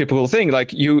stereotypical thing.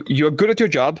 Like, you're good at your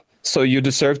job, so you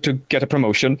deserve to get a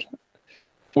promotion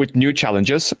with new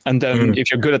challenges. And then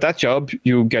if you're good at that job,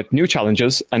 you get new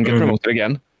challenges and get promoted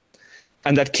again.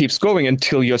 And that keeps going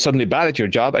until you're suddenly bad at your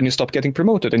job and you stop getting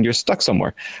promoted and you're stuck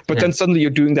somewhere. But then suddenly you're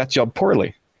doing that job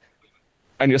poorly.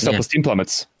 And your self-esteem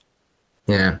plummets.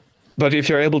 But if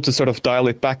you're able to sort of dial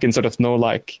it back and sort of know,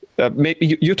 like,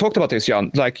 maybe you talked about this, Jan,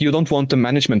 like, you don't want a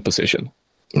management position.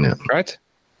 Right?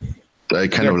 I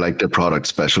kind of like the product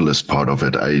specialist part of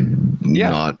it.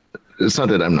 it's not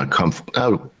that I'm not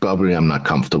probably I'm not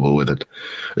comfortable with it.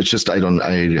 It's just I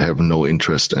have no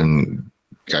interest in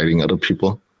guiding other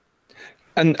people.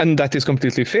 And that is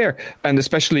completely fair. And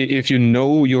especially if you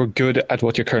know you're good at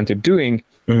what you're currently doing,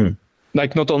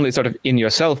 like not only sort of in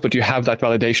yourself, but you have that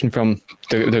validation from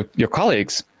your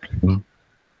colleagues,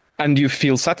 and you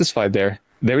feel satisfied there.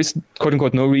 There is, quote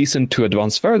unquote, no reason to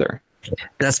advance further.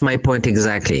 That's my point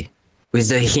exactly. With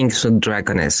the hints of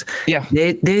Dracones. Yeah.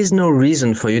 There is no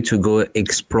reason for you to go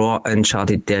explore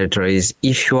uncharted territories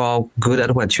if you are good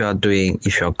at what you are doing,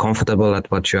 if you are comfortable at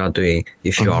what you are doing,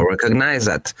 if you are recognized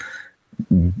at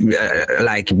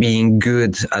like being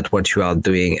good at what you are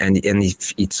doing, and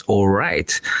if it's all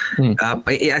right.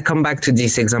 I come back to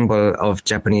this example of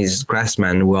Japanese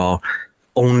craftsmen who are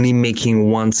only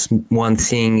making one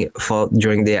thing for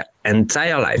during their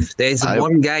entire life. There is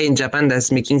one guy in Japan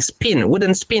that's making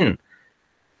wooden spin,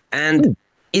 and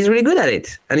he's really good at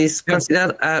it, and he's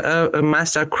considered a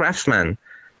master craftsman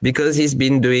because he's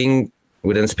been doing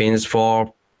wooden spins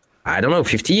for, I don't know,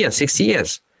 50 years, 60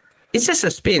 years. It's just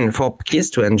a spin for kids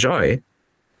to enjoy,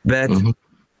 but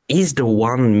he's the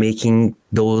one making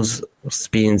those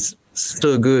spins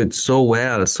so good, so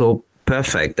well, so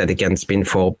perfect that he can spin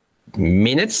for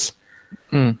minutes.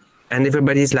 And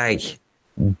everybody's like,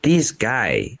 this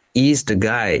guy is the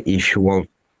guy if you want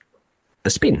a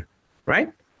spin, right?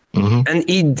 And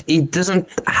he doesn't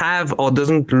have or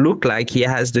doesn't look like he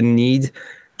has the need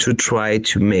to try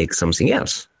to make something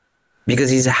else,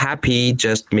 because he's happy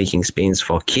just making spins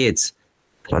for kids,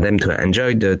 for them to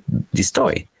enjoy this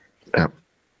toy. Yeah.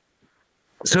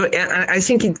 So I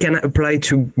think it can apply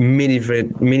to many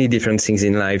different things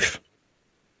in life.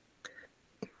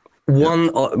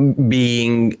 One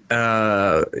being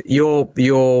your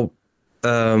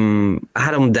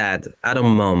Adam dad,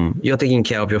 Adam mom, you're taking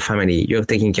care of your family, you're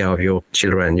taking care of your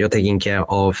children, you're taking care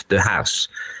of the house.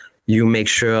 You make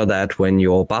sure that when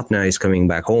your partner is coming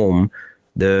back home,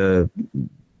 you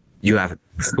have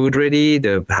food ready,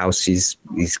 the house is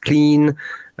clean,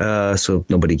 so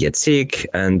nobody gets sick,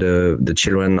 and the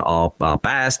children are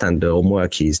passed, and the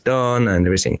homework is done, and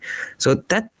everything. So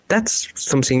that's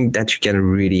something that you can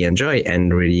really enjoy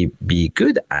and really be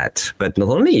good at. But not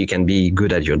only you can be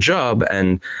good at your job,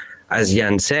 and as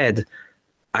Jan said,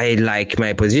 I like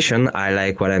my position, I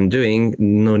like what I'm doing,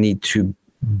 no need to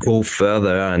go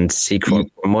further and seek for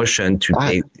promotion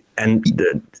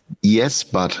yes,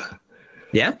 but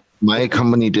my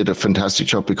company did a fantastic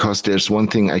job, because there's one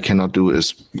thing I cannot do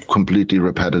is completely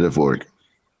repetitive work.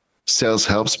 Sales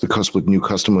helps because with new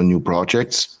customer, new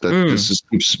projects, this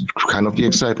keeps kind of the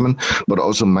excitement. But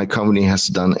also my company has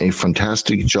done a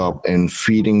fantastic job in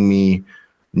feeding me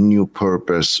new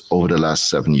purpose over the last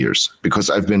 7 years, because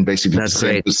I've been basically the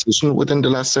same position within the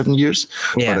last 7 years.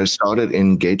 But I started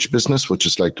in gauge business, which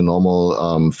is like the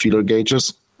normal feeler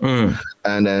gauges.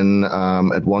 And then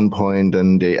at one point,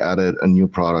 then they added a new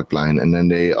product line, and then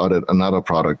they added another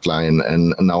product line.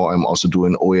 And now I'm also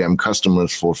doing OEM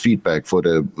customers for feedback for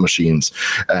the machines.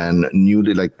 And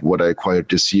newly, like what I acquired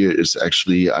this year is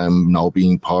actually I'm now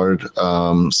being part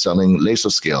selling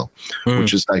laser scale,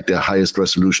 which is like the highest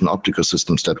resolution optical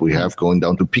systems that we have, going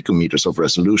down to picometers of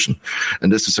resolution.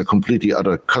 And this is a completely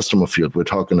other customer field. We're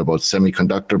talking about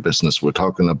semiconductor business. We're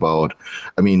talking about,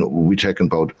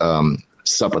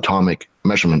 subatomic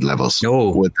measurement levels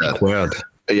with that. Word.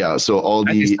 Yeah, so all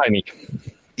that is tiny.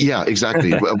 Yeah,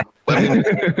 exactly.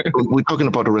 We're talking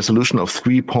about a resolution of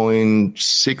 3.6,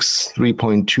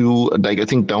 3.2, like I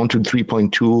think down to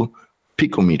 3.2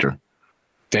 picometer.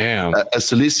 Damn. A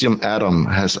silicium atom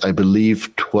has, I believe,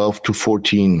 12 to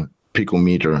 14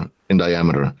 picometer in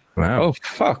diameter. Wow. Oh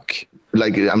fuck.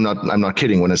 Like I'm not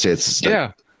kidding when I say it's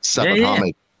like subatomic.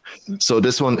 Yeah. So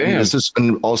this one,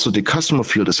 and also the customer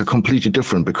field is a completely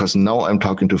different, because now I'm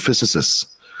talking to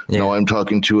physicists. Now I'm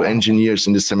talking to engineers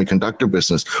in the semiconductor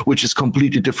business, which is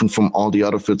completely different from all the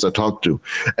other fields I talk to.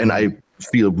 And I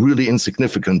feel really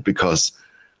insignificant because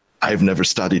I've never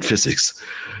studied physics.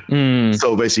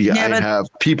 So basically I have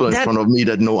people in front of me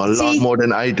that know a lot more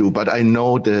than I do, but I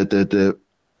know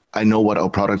I know what our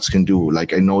products can do.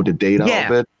 Like I know the data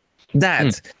of it.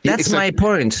 That's exactly my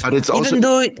point. But it's also, even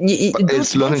though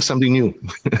it's learning something new.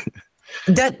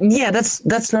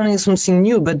 That's learning something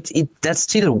new, but that's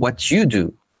still what you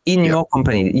do in your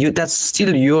company. That's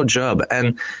still your job,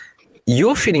 and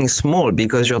you're feeling small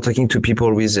because you're talking to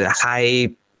people with a high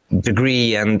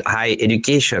degree and high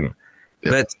education,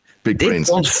 but big they brains.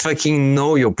 Don't fucking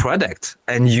know your product,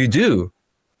 and you do.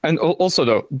 And also,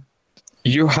 though,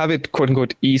 you have it quote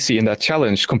unquote easy in that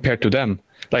challenge compared to them.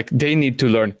 Like they need to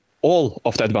learn all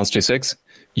of the advanced physics.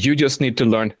 You just need to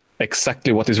learn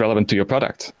exactly what is relevant to your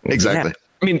product. Exactly.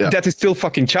 I mean, that is still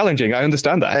fucking challenging. I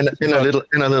understand that. And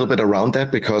a little bit around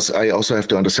that, because I also have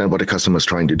to understand what the customer is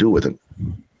trying to do with it.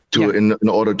 In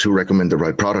order to recommend the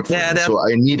right product for them. So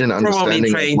I need an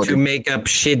understanding. Probably trying to make up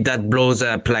shit that blows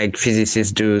up like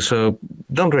physicists do. So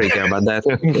don't really care about that.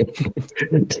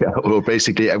 Well,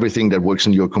 basically everything that works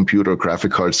in your computer,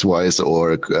 graphic cards wise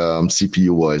or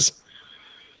CPU wise.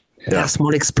 A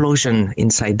small explosion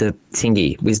inside the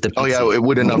thingy with the pixel.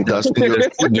 With enough dust in your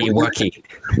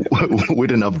with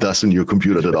enough dust in your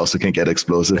computer that also can get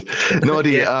explosive. No,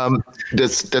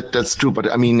 that's true.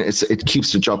 But I mean, it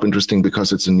keeps the job interesting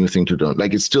because it's a new thing to do.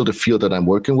 Like, it's still the field that I'm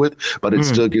working with, but it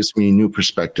still gives me new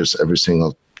perspectives every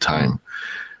single time.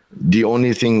 The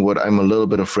only thing what I'm a little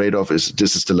bit afraid of is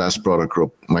this is the last product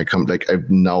group I've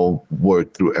now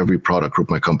worked through every product group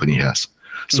my company has.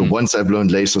 So once I've learned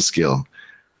laser skill,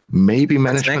 maybe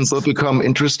management will become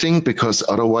interesting, because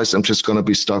otherwise I'm just going to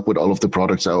be stuck with all of the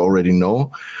products I already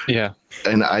know. Yeah.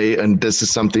 And this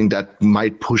is something that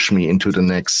might push me into the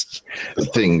next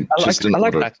thing. I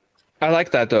like that. I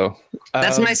like that, though.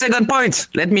 That's my second point.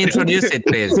 Let me introduce it,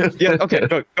 please.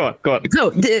 Okay. Go on.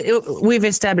 So we've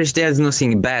established there's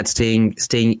nothing bad staying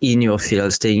in your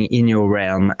field, staying in your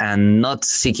realm, and not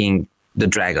seeking the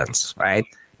dragons, right?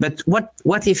 But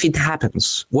what if it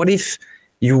happens? What if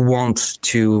you want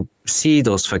to see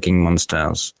those fucking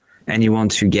monsters and you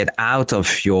want to get out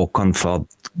of your comfort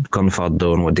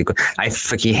zone? I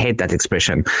fucking hate that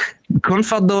expression.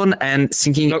 Comfort zone and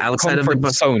thinking outside of the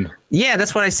box. Zone. Yeah,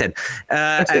 that's what I said.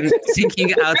 And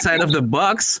thinking outside of the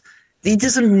box, it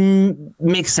doesn't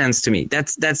make sense to me.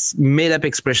 That's made up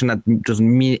expression that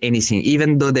doesn't mean anything,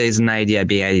 even though there is an idea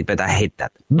behind it, but I hate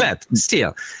that. But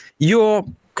still, you're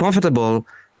comfortable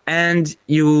and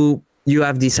you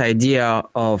have this idea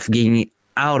of getting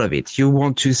out of it. You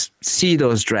want to see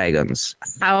those dragons.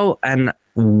 How and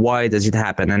why does it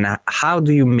happen? And how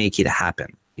do you make it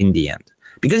happen in the end?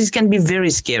 Because it can be very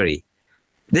scary.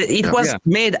 It was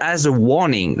made as a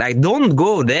warning. Like, don't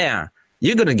go there.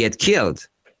 You're going to get killed.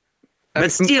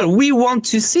 But still, we want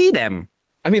to see them.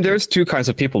 I mean, there's two kinds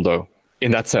of people, though,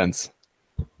 in that sense.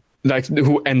 Like,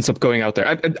 who ends up going out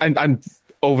there. I'm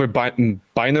over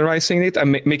binarizing it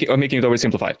and making it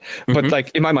oversimplified. But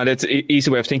like, in my mind, it's an easy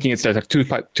way of thinking. It's there's like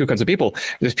two kinds of people.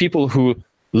 There's people who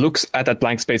looks at that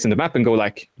blank space in the map and go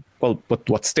like, well, but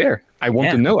what's there? I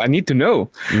want to know. I need to know.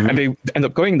 And they end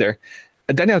up going there.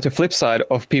 And then you have the flip side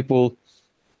of people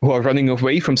who are running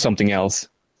away from something else.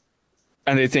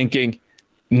 And they're thinking,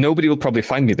 nobody will probably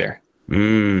find me there.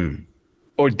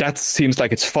 Or that seems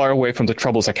like it's far away from the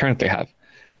troubles I currently have.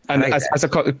 And as a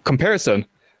comparison,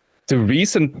 the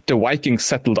reason the Vikings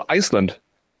settled Iceland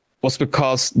was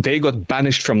because they got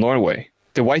banished from Norway.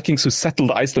 The Vikings who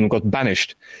settled Iceland got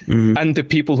banished. And the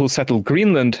people who settled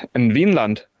Greenland and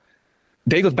Vinland,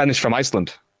 they got banished from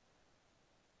Iceland.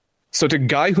 So the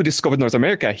guy who discovered North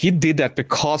America, he did that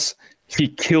because he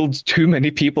killed too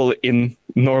many people in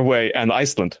Norway and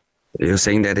Iceland. You're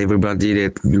saying that everybody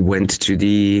that went to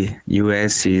the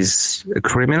US is a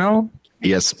criminal?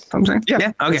 Yes. Something?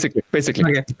 Yeah. Okay. Basically.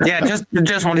 Okay. Yeah,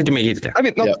 just wanted to make it clear. I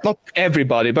mean, not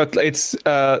everybody, but it's...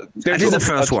 that is the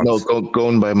first one. No,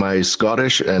 going by my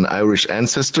Scottish and Irish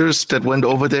ancestors that went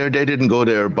over there, they didn't go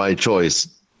there by choice.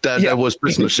 That was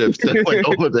prisoner ships that went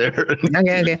over there.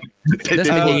 Okay.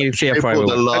 They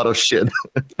pulled a lot of shit.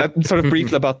 Sort of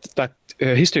briefly about that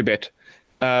history bit.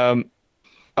 A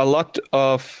lot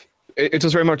of... It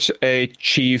was very much a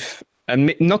chief...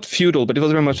 and not feudal, but it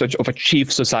was very much of a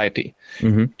chief society.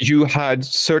 You had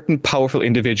certain powerful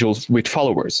individuals with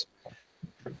followers.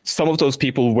 Some of those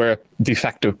people were de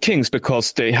facto kings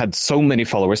because they had so many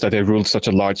followers that they ruled such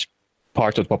a large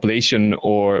part of the population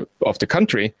or of the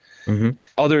country.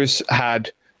 Others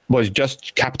was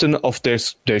just captain of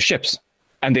their ships,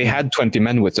 and they had 20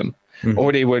 men with them.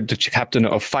 Or they were the captain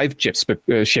of 5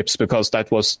 ships because that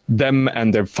was them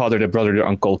and their father, their brother, their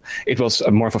uncle. It was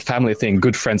more of a family thing.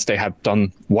 Good friends they had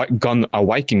gone a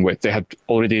Viking with. They had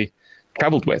already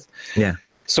traveled with. Yeah.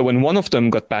 So when one of them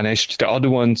got banished, the other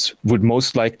ones would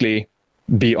most likely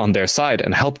be on their side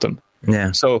and help them.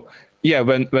 Yeah. So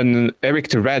when Eric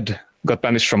the Red got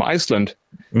banished from Iceland,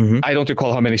 I don't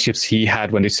recall how many ships he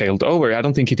had when they sailed over. I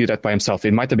don't think he did that by himself.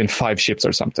 It might have been 5 ships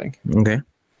or something. Okay.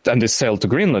 And they sailed to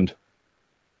Greenland.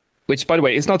 Which, by the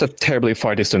way, is not a terribly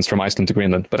far distance from Iceland to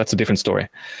Greenland, but that's a different story.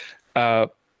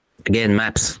 Again,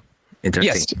 maps.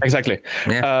 Interesting. Yes, exactly.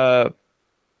 Yeah.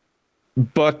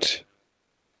 But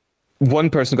one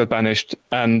person got banished,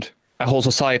 and a whole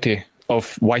society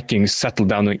of Vikings settled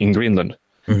down in Greenland.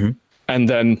 And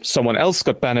then someone else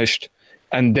got banished,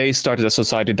 and they started a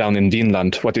society down in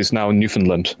Vinland, what is now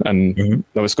Newfoundland and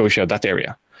Nova Scotia, that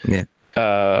area. Yeah.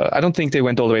 I don't think they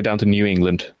went all the way down to New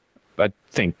England. I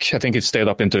think it stayed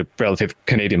up into the relative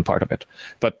Canadian part of it.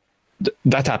 But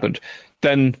that happened.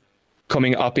 Then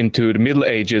coming up into the Middle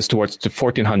Ages towards the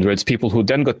 1400s, people who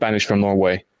then got banished from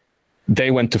Norway,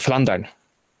 they went to Flandern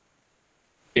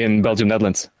in Belgium,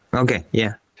 Netherlands. Okay,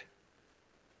 yeah.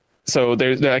 So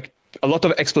there's like a lot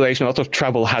of exploration, a lot of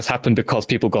travel has happened because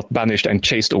people got banished and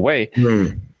chased away.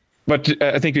 But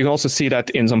I think you can also see that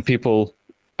in some people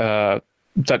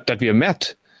that we have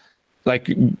met, like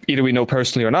either we know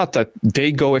personally or not, that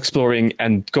they go exploring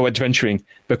and go adventuring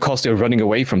because they're running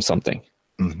away from something.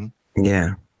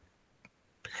 Yeah.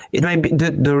 It might be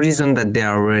the reason that they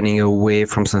are running away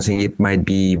from something. It might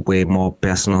be way more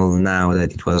personal now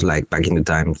than it was like back in the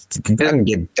time. They didn't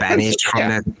get banished from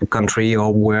that country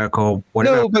or work or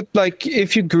whatever. No, but like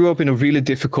if you grew up in a really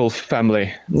difficult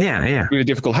family, really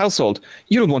difficult household,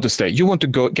 you don't want to stay. You want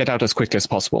to get out as quickly as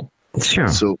possible. Sure.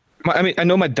 So I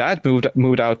know my dad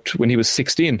moved out when he was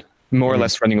 16, more or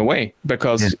less running away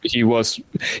because he was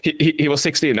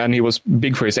 16 and he was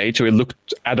big for his age, so he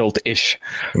looked adult-ish.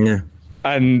 Yeah.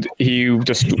 And he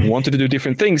just wanted to do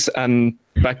different things. And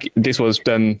this was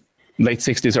then late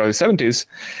 60s, early 70s.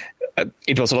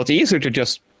 It was a lot easier to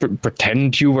just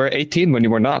pretend you were 18 when you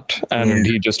were not. And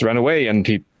he just ran away and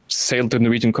he sailed to the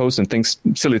Norwegian coast and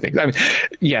silly things. I mean,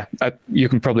 you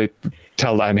can probably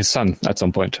tell I'm his son at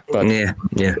some point. But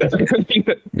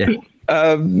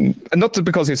not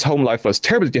because his home life was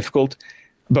terribly difficult,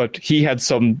 but he had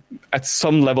some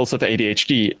levels of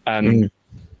ADHD and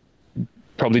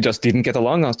probably just didn't get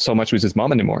along so much with his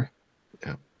mom anymore.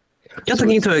 Yeah. You're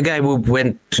talking to a guy who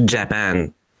went to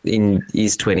Japan in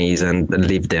his 20s and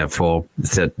lived there for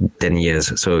 10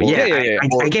 years. So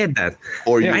I get that.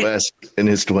 Or US in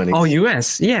his 20s. Oh,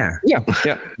 US, yeah.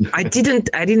 I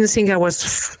didn't think I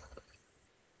was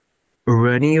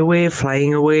running away,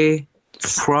 flying away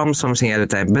from something at a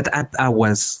time, but I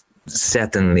was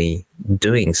certainly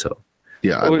doing so.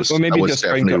 Yeah, I was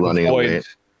definitely running away.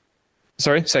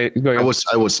 Sorry, go ahead.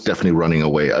 I was definitely running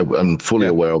away. I'm fully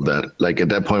aware of that. Like at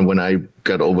that point when I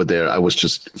got over there, I was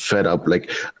just fed up.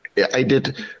 Like I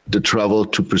did the travel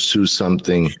to pursue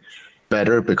something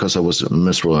better because I was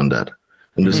miserable in that.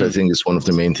 And this, I think, is one of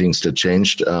the main things that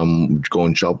changed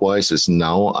going job-wise is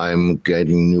now I'm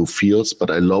getting new fields,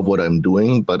 but I love what I'm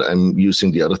doing, but I'm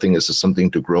using the other thing as something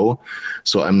to grow.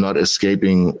 So I'm not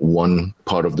escaping one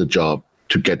part of the job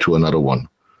to get to another one.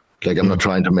 Like I'm not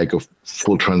trying to make a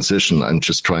full transition. I'm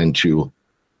just trying to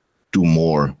do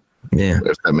more. Yeah.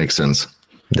 If that makes sense.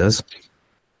 It does.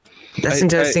 That's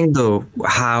interesting though,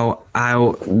 how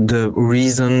the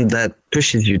reason that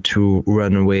pushes you to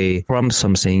run away from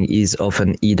something is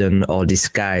often hidden or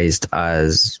disguised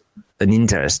as an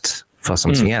interest for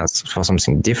something else, for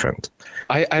something different.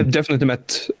 I've definitely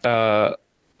met a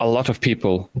lot of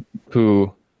people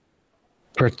who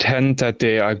pretend that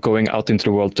they are going out into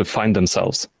the world to find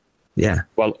themselves. Yeah.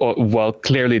 While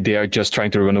clearly they are just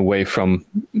trying to run away from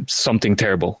something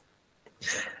terrible.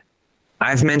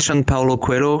 I've mentioned Paulo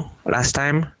Coelho last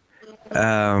time.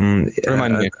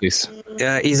 Remind me, please.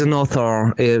 He's an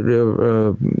author.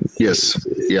 Yes.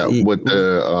 Yeah. With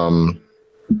the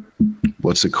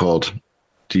what's it called?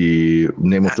 The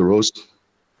Name of the Rose.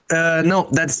 No,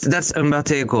 that's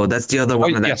Umberto Eco. That's the other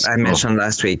one that I mentioned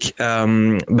last week.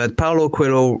 But Paulo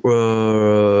Coelho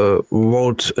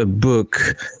wrote a book.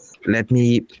 Let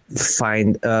me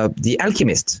find The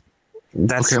Alchemist.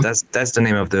 That's the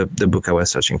name of the book I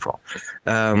was searching for.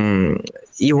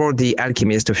 He wrote The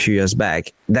Alchemist a few years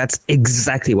back. That's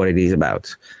exactly what it is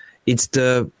about. It's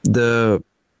the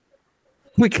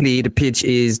pitch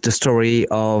is the story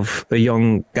of a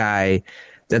young guy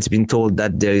that's been told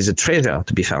that there is a treasure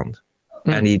to be found,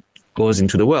 and he goes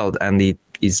into the world and he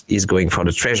is going for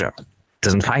the treasure.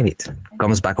 Doesn't find it.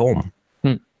 Comes back home.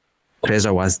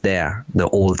 Treasure was there the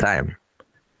whole time.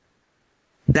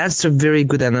 That's a very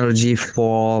good analogy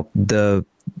for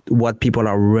what people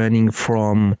are running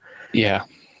from. Yeah.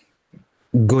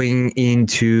 Going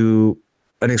into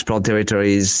unexplored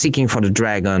territories, seeking for the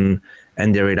dragon,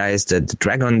 and they realize that the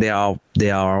dragon they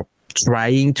are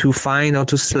trying to find or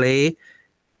to slay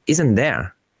isn't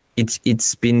there.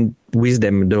 It's been with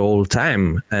them the whole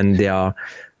time, and they are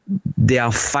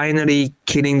finally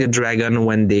killing the dragon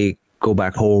when they go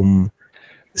back home,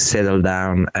 settle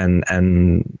down,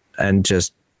 and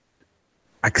just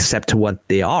accept what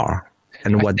they are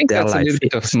and what their life is. I think that's a little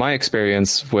bit of my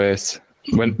experience with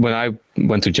when I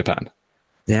went to Japan.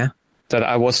 Yeah. That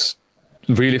I was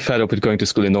really fed up with going to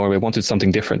school in Norway, wanted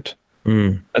something different.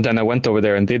 And then I went over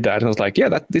there and did that, and I was like,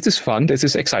 yeah, this is fun, this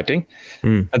is exciting.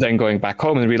 And then going back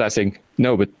home and realizing,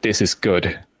 no, but this is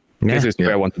good. This is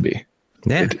where I want to be.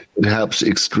 Yeah. It helps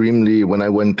extremely. When I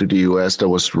went to the US, that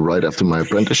was right after my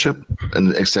apprenticeship,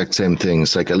 and the exact same thing.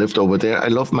 It's like I lived over there. I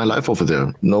loved my life over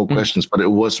there, no questions, but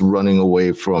it was running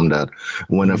away from that.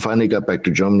 When I finally got back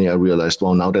to Germany, I realized,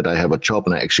 well, now that I have a job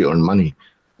and I actually earn money,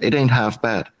 it ain't half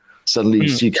bad. Suddenly you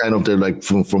see kind of the like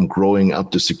from growing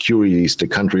up the securities the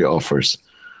country offers,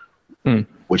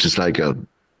 which is like a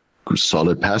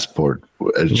solid passport.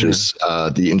 It's just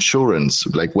the insurance,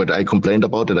 like what I complained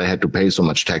about that I had to pay so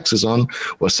much taxes on,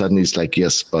 was suddenly it's like,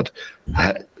 yes, but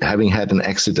having had an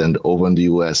accident over in the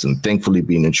US and thankfully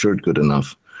being insured good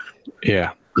enough,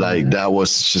 like that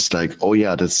was just like, oh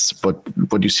yeah, that's but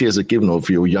what you see as a given. If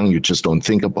you're young, you just don't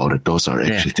think about it. Those are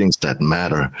actually things that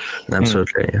matter.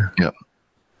 Absolutely. Yeah.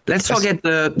 Let's forget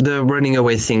the running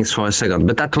away things for a second,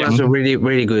 but that was a really,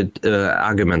 really good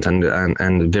argument and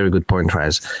a very good point,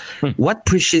 Raz. What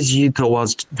pushes you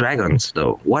towards dragons,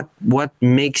 though? What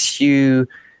makes you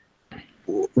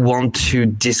want to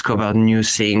discover new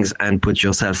things and put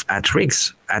yourself at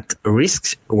risk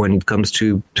when it comes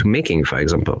to making, for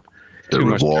example? The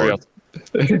reward.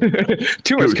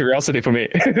 Too much curiosity for me.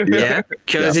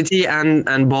 Curiosity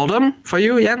and boredom for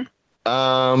you, Jan?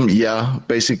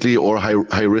 Basically, or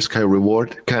high risk, high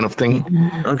reward kind of thing.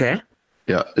 Okay.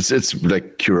 Yeah, it's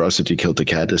like curiosity killed the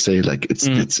cat. They say like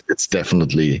it's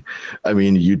definitely. I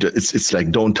mean, it's like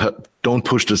don't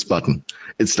push this button.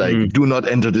 It's like do not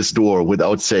enter this door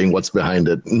without saying what's behind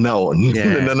it. No,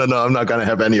 no, I'm not gonna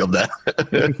have any of that.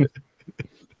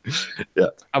 Yeah.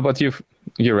 How about you?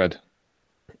 You Red?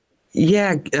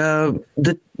 Yeah,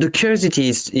 the curiosity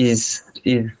is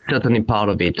certainly part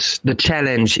of it. The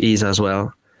challenge is as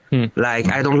well. Like,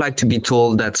 I don't like to be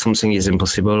told that something is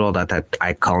impossible or that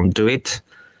I can't do it.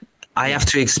 I have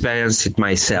to experience it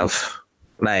myself.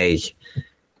 Like,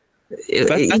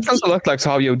 that sounds a lot like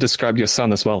how you describe your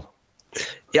son as well.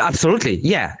 Yeah, absolutely.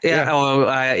 Yeah. Or,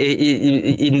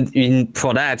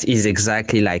 for that, he's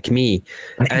exactly like me,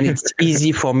 and it's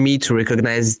easy for me to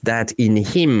recognize that in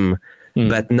him.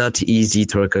 But not easy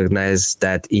to recognize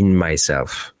that in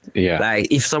myself. Yeah. Like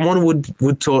if someone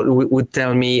would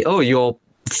tell me, "Oh, you're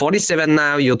 47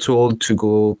 now. You're too old to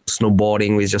go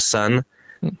snowboarding with your son,"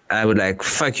 I would like,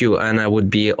 "Fuck you," and I would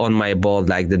be on my board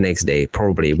like the next day,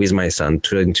 probably with my son,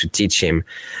 trying to teach him.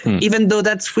 Even though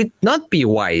that would not be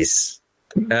wise.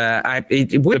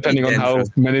 It would depending on how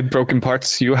many broken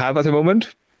parts you have at the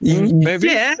moment. Maybe.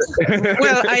 Yeah.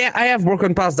 Well, I have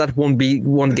broken parts that won't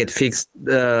get fixed in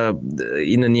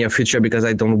the near future because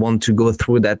I don't want to go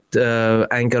through that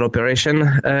ankle operation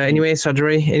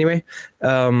surgery anyway.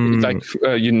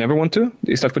 You never want to?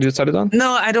 Is that what you decided on?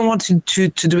 No, I don't want to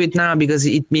do it now because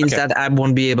it means that I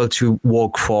won't be able to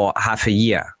walk for half a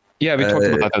year. Yeah, we talked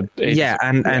about that.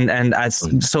 Yeah,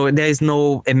 so there is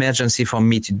no emergency for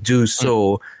me to do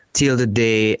so till the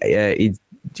day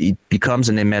it becomes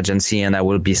an emergency and I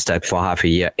will be stuck for half a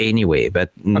year anyway.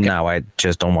 But now I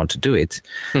just don't want to do it.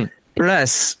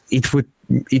 Plus, it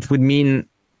would mean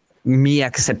me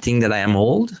accepting that I am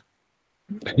old.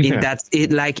 In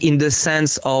the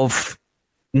sense of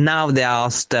now there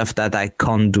are stuff that I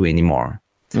can't do anymore.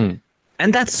 And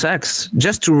that sucks.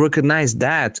 Just to recognize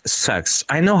that sucks.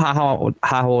 I know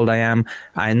how old I am.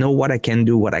 I know what I can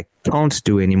do, what I can't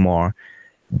do anymore.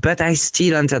 But I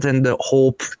still entertain the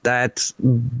hope that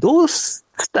those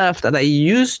stuff that I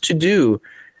used to do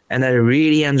and I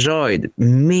really enjoyed,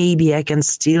 maybe I can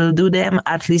still do them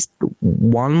at least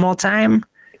one more time.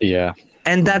 Yeah.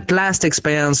 And that last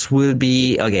experience will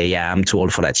be, okay, yeah, I'm too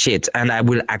old for that shit. And I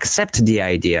will accept the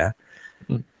idea.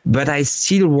 But I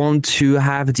still want to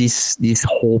have this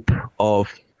hope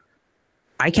of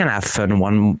I can have fun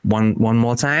one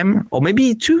more time, or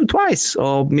maybe twice,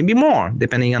 or maybe more,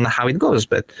 depending on how it goes.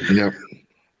 But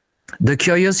the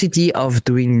curiosity of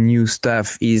doing new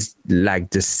stuff is like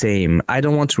the same. I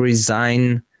don't want to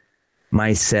resign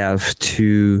myself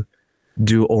to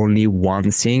do only one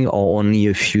thing or only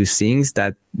a few things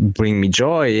that bring me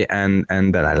joy and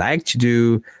that I like to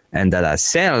do and that I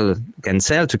can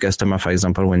sell to customer, for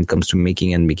example, when it comes to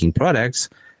making products.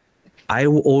 I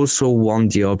also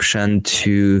want the option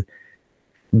to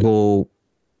go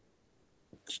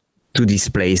to this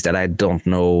place that I don't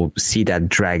know, see that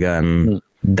dragon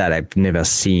that I've never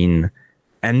seen,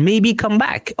 and maybe come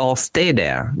back or stay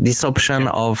there. This option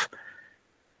of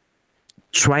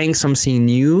trying something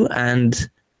new and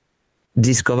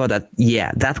discover that,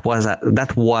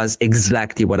 that was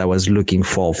exactly what I was looking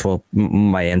for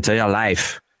my entire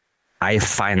life. I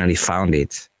finally found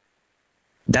it.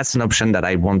 That's an option that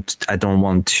I don't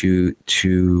want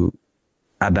to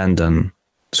abandon.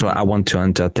 So I want to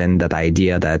entertain that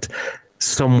idea that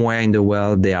somewhere in the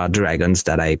world there are dragons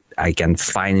that I can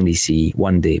finally see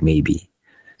one day, maybe.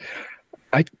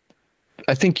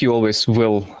 I think you always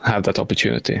will have that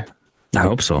opportunity. I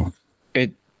hope so.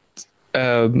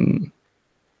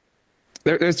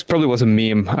 There's probably was a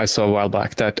meme I saw a while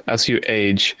back that as you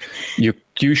age, you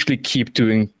usually keep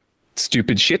doing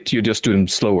stupid shit. You just do them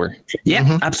slower.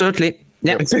 Yeah, absolutely.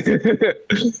 Yeah,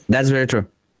 that's very true.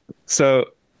 So,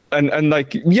 and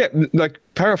like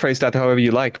paraphrase that however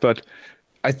you like, but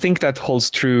I think that holds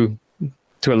true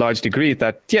to a large degree.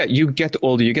 That you get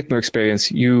older, you get more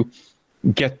experience, you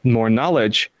get more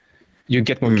knowledge, you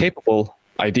get more capable,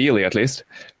 ideally at least.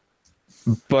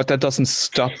 But that doesn't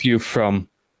stop you from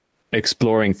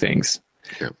exploring things.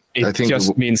 Yeah. It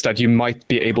just means that you might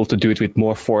be able to do it with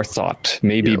more forethought,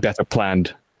 maybe better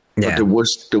planned. But the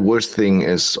worst thing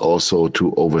is also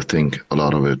to overthink a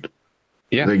lot of it.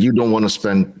 Yeah. Like you don't want to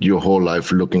spend your whole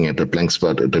life looking at the blank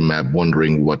spot at the map,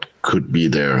 wondering what could be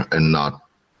there, and not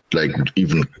like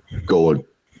even go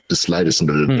the slightest in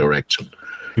the direction.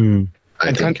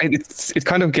 It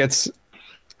kind of gets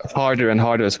harder and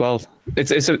harder as well.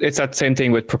 It's that same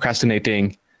thing with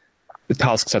procrastinating the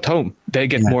tasks at home. They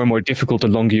get more and more difficult the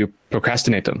longer you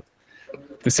procrastinate them.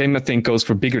 The same, I think, goes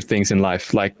for bigger things in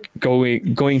life, like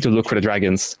going to look for the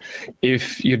dragons.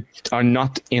 If you are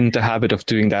not in the habit of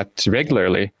doing that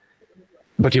regularly,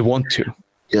 but you want to,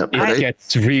 it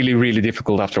gets really, really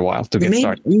difficult after a while to get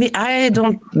started. I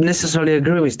don't necessarily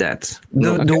agree with that.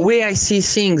 The way I see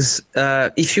things,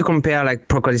 if you compare like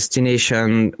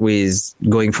procrastination with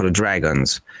going for the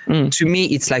dragons, to me,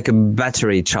 it's like a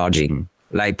battery charging.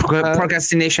 Like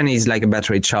procrastination is like a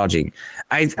battery charging.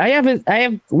 I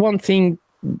have one thing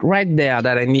right there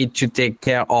that I need to take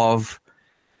care of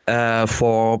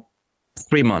for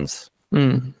 3 months.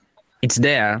 It's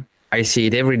there. I see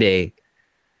it every day.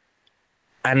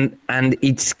 And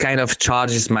it kind of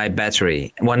charges my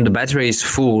battery. When the battery is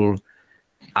full,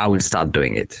 I will start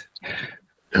doing it.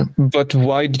 But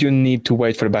why do you need to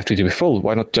wait for the battery to be full?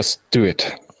 Why not just do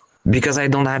it? Because I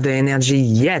don't have the energy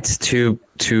yet to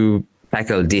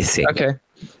tackle this thing. Okay.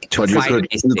 But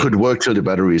you could work till the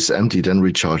battery is empty, then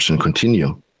recharge and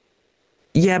continue.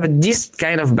 Yeah, but this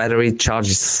kind of battery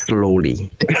charges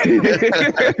slowly. You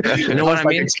know what I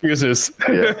mean? Excuses.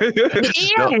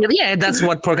 Yeah, that's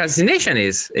what procrastination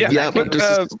is.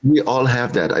 But we all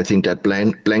have that. I think that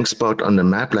blank spot on the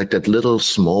map, like that little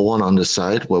small one on the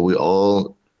side where we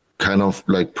all kind of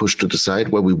like push to the side,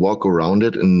 where we walk around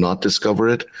it and not discover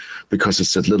it, because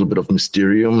it's that little bit of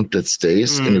mysterium that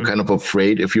stays, and you're kind of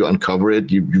afraid if you uncover it,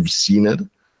 you've seen it.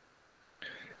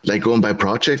 Like going by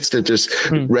projects that just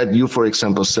Red, you for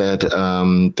example said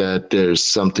that there's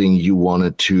something you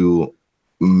wanted to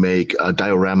make a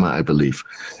diorama, I believe,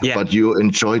 but you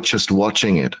enjoyed just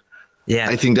watching it. Yeah,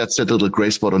 I think that's that little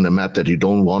gray spot on the map that you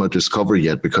don't want to discover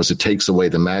yet, because it takes away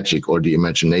the magic or the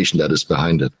imagination that is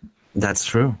behind it. That's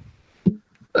true.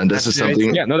 And this is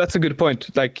something. Yeah, no, that's a good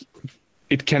point. Like,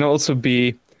 it can also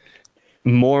be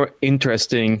more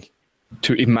interesting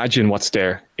to imagine what's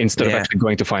there instead of actually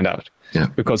going to find out. Yeah.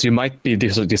 Because you might be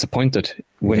disappointed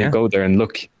when you go there and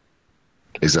look.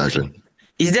 Exactly.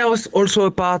 Is there also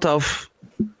a part of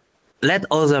let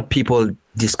other people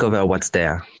discover what's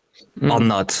there or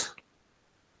not?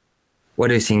 What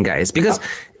do you think, guys? Because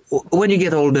when you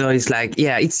get older, it's like,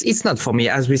 it's not for me.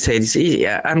 As we said,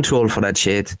 I'm too old for that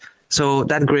shit. So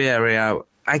that gray area,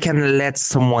 I can let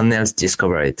someone else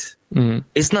discover it.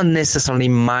 It's not necessarily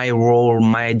my role,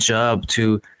 my job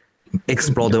to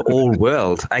explore the whole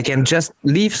world. I can just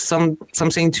leave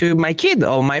something to my kid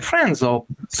or my friends or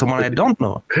someone I don't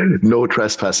know. No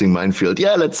trespassing minefield.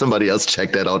 Yeah, let somebody else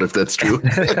check that out if that's true.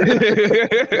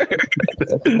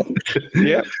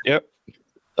 Yep.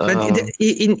 But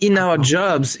in our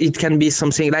jobs, it can be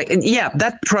something like,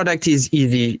 that product is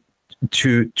easy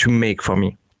to make for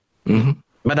me.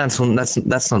 But that's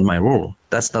not my role.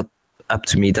 That's not up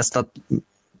to me.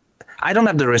 I don't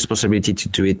have the responsibility to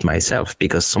do it myself,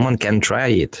 because someone can try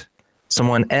it.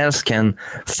 Someone else can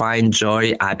find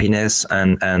joy, happiness,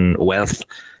 and wealth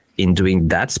in doing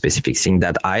that specific thing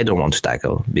that I don't want to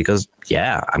tackle, because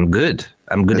I'm good.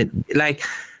 I'm good at,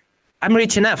 I'm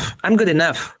rich enough. I'm good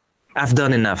enough. I've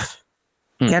done enough.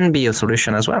 Can be a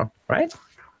solution as well, right?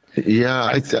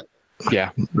 Yeah.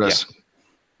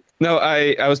 No,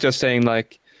 I was just saying,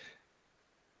 like,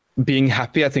 being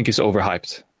happy, I think, is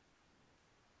overhyped.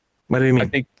 What do you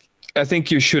mean? I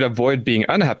think you should avoid being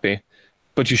unhappy,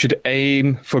 but you should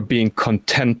aim for being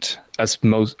content as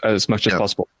much as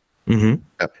possible.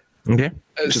 Okay.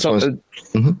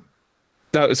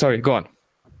 No, sorry, go on.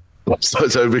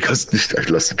 So because I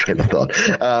lost the train of thought.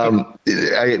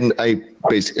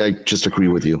 I just agree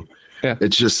with you. Yeah.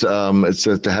 It's just it's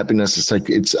the happiness. It's like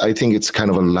I think it's kind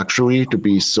of a luxury to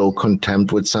be so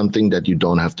content with something that you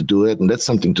don't have to do it, and that's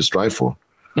something to strive for.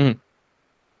 Mm.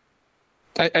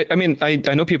 I mean, I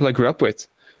know people I grew up with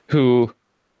who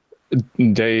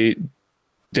they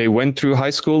went through high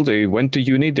school, they went to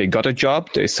uni, they got a job,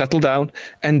 they settled down,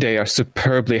 and they are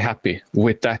superbly happy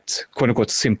with that quote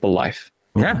unquote simple life.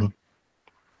 Yeah.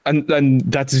 And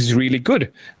that is really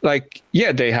good. Like,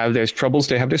 yeah, they have their troubles,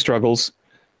 they have their struggles,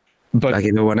 but Like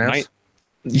everyone else.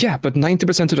 But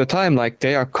 90% of the time, like,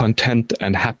 they are content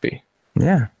and happy.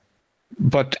 Yeah.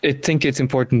 But I think it's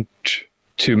important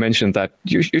to mention that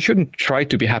you shouldn't try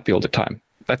to be happy all the time.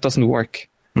 That doesn't work.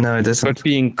 No, it doesn't. But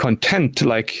being content,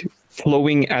 like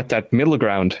flowing at that middle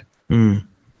ground,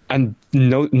 and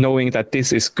knowing that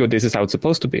this is good, this is how it's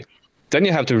supposed to be, then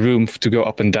you have the room to go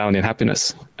up and down in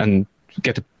happiness and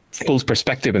get a full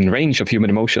perspective and range of human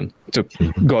emotion to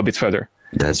go a bit further.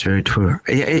 That's very true.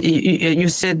 You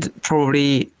said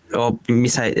probably, or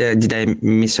did I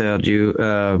misheard you?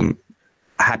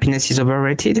 Happiness is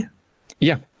overrated.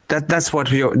 Yeah,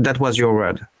 that was your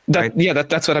word. Right? Yeah,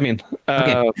 that's what I mean.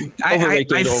 Okay.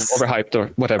 Overrated or overhyped or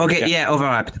whatever. Okay, yeah,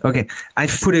 overhyped. Okay, I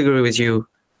fully agree with you.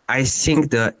 I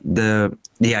think the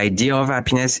idea of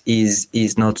happiness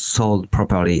is not sold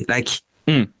properly. Like,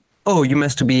 oh, you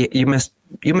must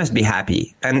be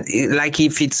happy, and like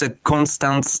if it's a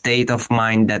constant state of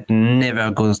mind that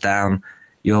never goes down,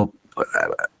 you're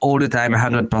all the time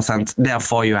 100%.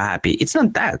 Therefore, you're happy. It's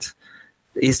not that.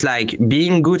 It's like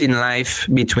being good in life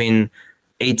between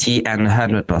 80 and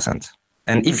 100%.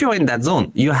 And if you're in that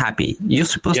zone, you're happy. You're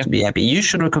supposed to be happy. You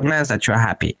should recognize that you're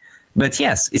happy. But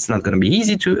yes, it's not going to be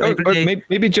easy to. Or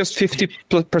maybe just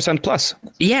 50% plus.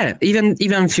 Yeah, even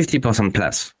 50%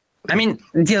 plus. I mean,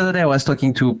 the other day I was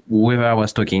talking to whoever I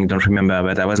was talking, don't remember,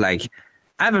 but I was like,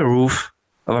 I have a roof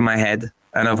over my head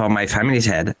and over my family's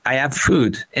head. I have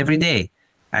food every day.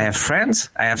 I have friends.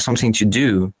 I have something to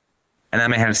do, and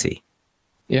I'm healthy.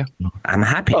 Yeah, I'm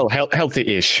happy. Well,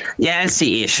 healthy-ish. Yeah,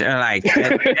 healthy-ish. Like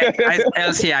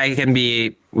healthy, I can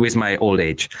be with my old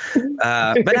age,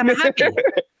 but I'm happy.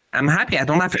 I'm happy.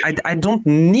 I don't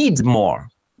need more.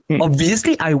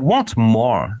 Obviously, I want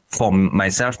more for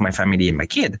myself, my family, and my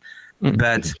kid,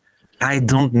 but I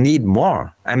don't need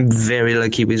more. I'm very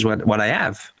lucky with what I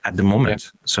have at the moment.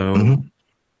 So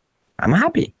I'm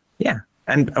happy. Yeah,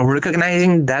 and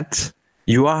recognizing that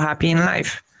you are happy in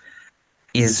life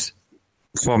is,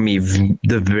 for me,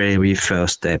 the very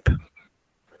first step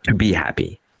to be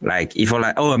happy. Like, if you're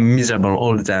like, oh, I'm miserable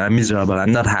all the time, I'm miserable,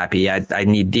 I'm not happy, I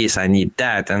need this, I need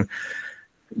that, and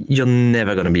you're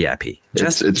never going to be happy.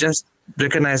 Just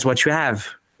recognize what you have,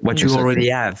 what you already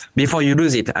have, before you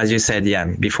lose it, as you said,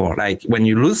 Jan, before. Like, when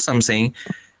you lose something,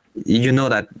 you know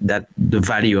that the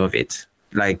value of it.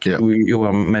 Like you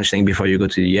were mentioning before you go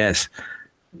to the US.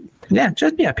 Yeah,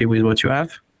 just be happy with what you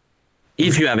have.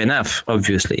 If you have enough,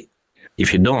 obviously.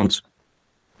 If you don't.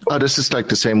 This is like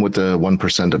the same with the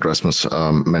 1% that Rasmus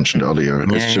mentioned earlier.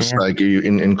 It's just like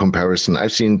in comparison.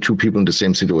 I've seen two people in the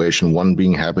same situation, one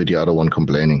being happy, the other one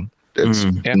complaining. It's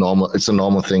normal. It's a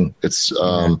normal thing. It's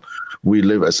we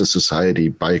live as a society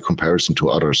by comparison to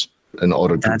others in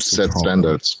order to set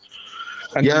standards.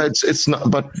 And it's not,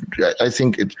 but I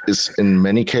think it is, in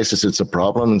many cases it's a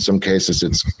problem. In some cases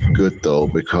it's good though,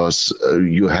 because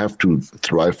you have to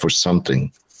thrive for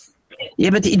something.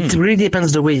 Yeah, but it really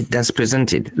depends the way that's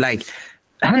presented. Like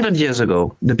 100 years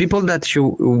ago, the people that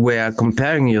you were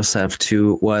comparing yourself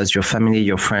to was your family,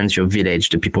 your friends, your village,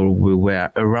 the people who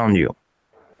were around you.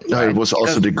 Right? It was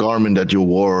also the garment that you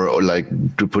wore, or like,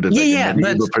 to put it in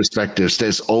medieval perspectives.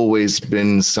 There's always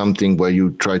been something where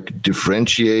you try to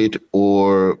differentiate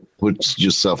or put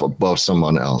yourself above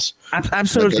someone else.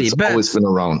 Absolutely. It's always been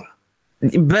around.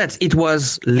 But it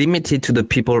was limited to the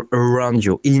people around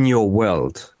you, in your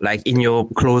world, like in your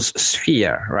close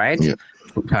sphere, right? Yeah.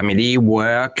 Family,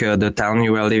 work, the town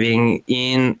you were living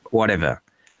in, whatever.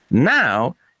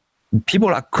 Now, people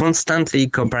are constantly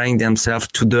comparing themselves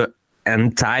to the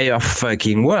entire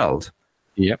fucking world.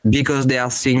 Yeah. Because they are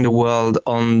seeing the world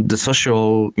on the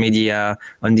social media,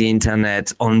 on the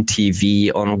internet, on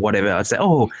TV, on whatever. I say,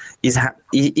 oh,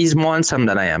 he's more handsome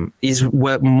than I am. He's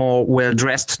more well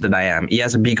dressed than I am. He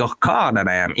has a bigger car than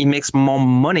I am. He makes more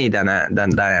money than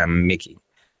I am making.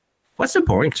 What's the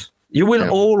point? You will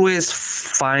always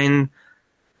find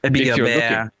a bigger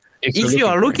bear. If you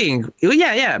are looking,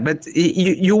 but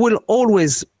you will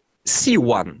always see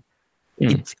one.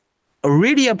 It's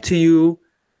really up to you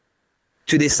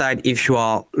to decide if you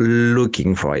are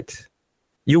looking for it.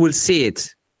 You will see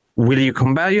it. Will you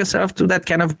compare yourself to that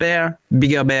kind of bear?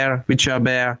 Bigger bear, richer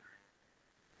bear?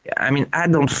 I mean, I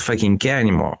don't fucking care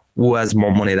anymore who has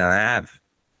more money than I have.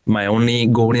 My only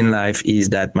goal in life is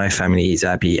that my family is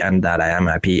happy and that I am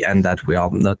happy and that we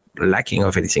are not lacking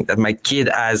of anything. That my kid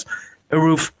has a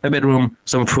roof, a bedroom,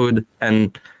 some food,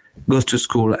 and goes to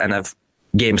school and have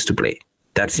games to play.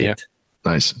 That's it.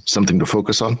 Nice. Something to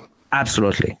focus on?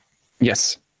 Absolutely.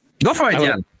 Yes. Go for it,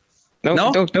 Jan.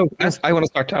 No. Yes, I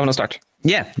want to start.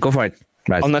 Yeah, go for it.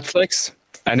 Right. On Netflix,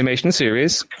 animation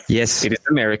series. Yes. It is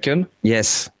American.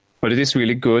 Yes. But it is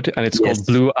really good, and it's called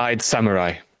Blue-Eyed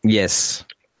Samurai. Yes.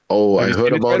 Oh, I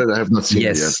heard about it. I have not seen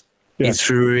it yet. It's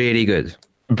really good.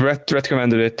 Brett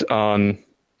recommended it on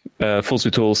Full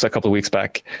Suit Tools a couple of weeks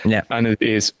back. Yeah. And it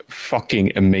is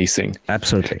fucking amazing.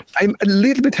 Absolutely. I'm a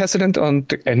little bit hesitant on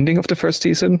the ending of the first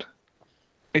season.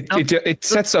 It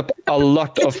sets up a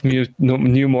lot of new,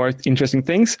 more interesting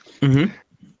things. Mm-hmm.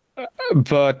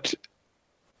 But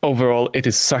overall, it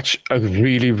is such a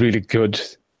really, really good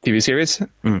TV series.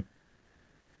 Mm.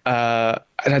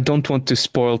 And I don't want to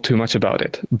spoil too much about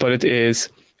it, but it is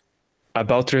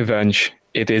about revenge.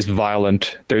 It is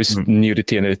violent. There's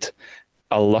nudity in it,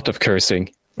 a lot of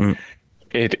cursing. Mm.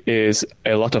 It is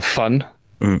a lot of fun.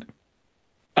 Mm.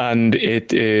 And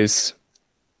it is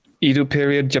Edo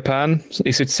period Japan.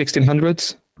 Is it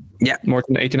 1600s? Yeah. More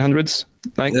than 1800s?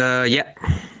 Yeah.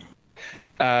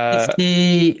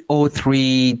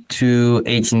 1603 to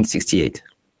 1868.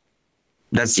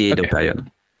 That's the Edo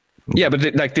period. Yeah, but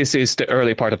this is the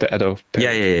early part of the Edo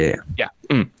period. Yeah.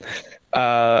 Mm.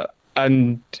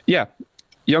 And yeah,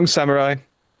 young samurai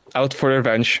out for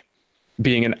revenge,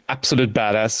 being an absolute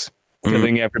badass,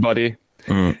 killing everybody.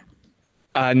 Mm.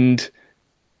 And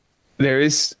there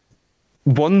is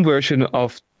one version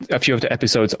of a few of the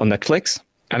episodes on Netflix,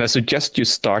 and I suggest you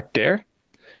start there.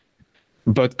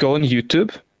 But go on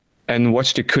YouTube and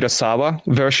watch the Kurosawa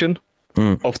version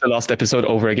of the last episode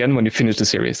over again when you finish the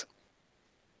series.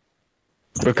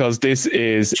 Because this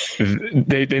is,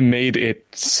 they made it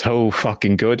so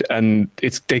fucking good, and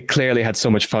they clearly had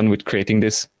so much fun with creating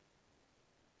this.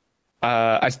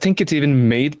 I think it's even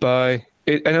made by,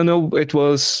 I don't know, it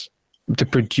was the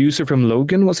producer from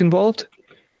Logan was involved,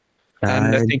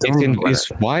 and I think it's his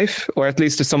wife, or at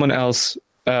least someone else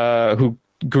who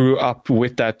grew up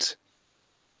with that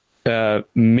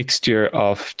mixture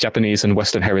of Japanese and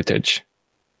Western heritage.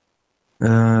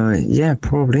 Yeah,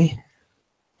 probably.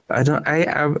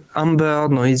 Amber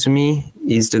Noizumi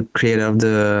is the creator of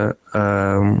the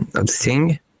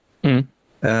thing. Mm.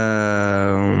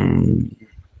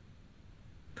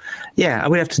 Yeah, I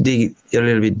would have to dig a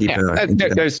little bit deeper. Yeah.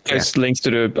 There's links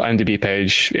to the IMDb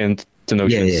page in the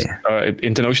Notions.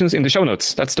 Into Notions in the show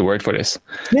notes. That's the word for this.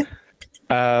 Yeah.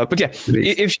 But yeah,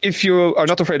 if you are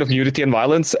not afraid of nudity and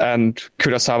violence and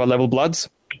Kurosawa level bloods,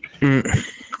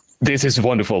 this is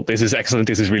wonderful. This is excellent.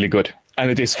 This is really good, and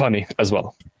it is funny as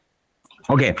well.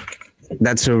 Okay,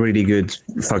 that's a really good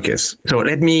focus. So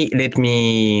let me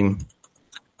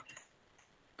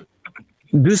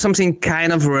do something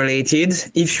kind of related.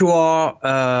 If you are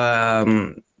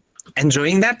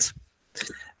enjoying that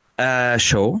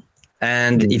show,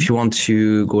 and if you want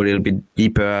to go a little bit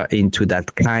deeper into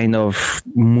that kind of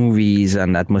movies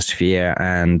and atmosphere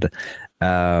and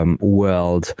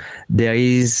world, there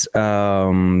is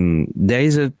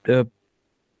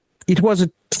it was a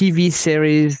TV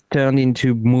series turned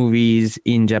into movies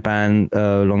in Japan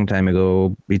a long time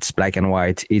ago. It's black and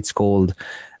white. It's called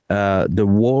The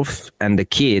Wolf and the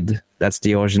Kid. That's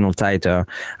the original title.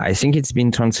 I think it's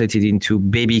been translated into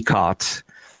Baby Cart.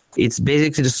 It's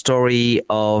basically the story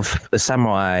of a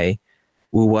samurai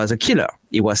who was a killer.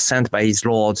 He was sent by his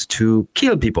lord to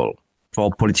kill people for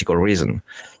political reason.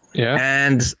 Yeah.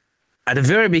 And at the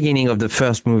very beginning of the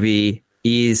first movie,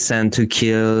 he is sent to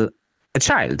kill a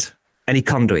child, and he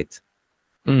can't do it.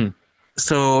 Mm.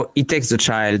 So he takes the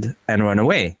child and run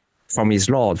away from his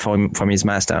lord, from his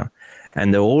master.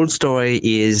 And the whole story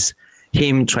is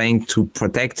him trying to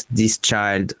protect this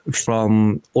child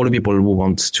from all the people who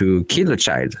want to kill the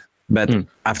child. But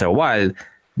after a while,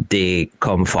 they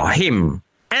come for him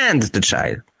and the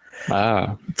child.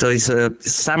 Ah. So it's a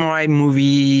samurai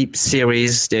movie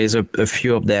series. There's a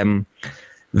few of them.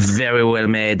 Very well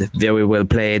made, very well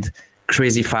played,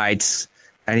 crazy fights.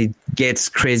 And it gets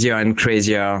crazier and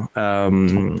crazier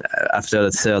after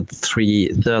the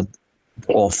third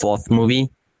or fourth movie.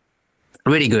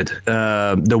 Really good.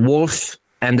 The Wolf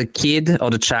and the Kid, or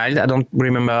the Child. I don't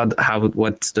remember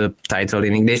what's the title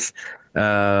in English.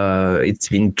 It's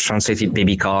been translated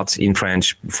Baby Cart in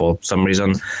French for some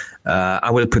reason.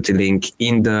 I will put a link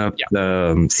in the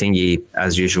thingy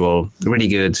as usual. Really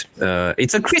good.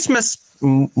 It's a Christmas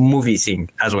movie thing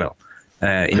as well.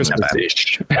 In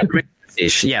Christmas-ish.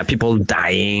 Yeah, people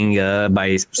dying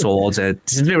by swords.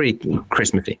 It's very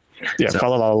Christmassy. Yeah, fa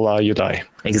la la la, you die.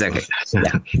 Exactly.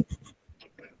 Yeah.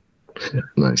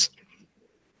 Nice.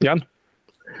 Jan?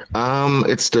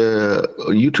 It's the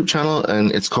YouTube channel,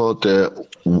 and it's called the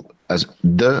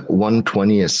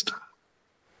 120th.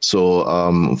 So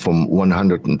from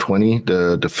 120,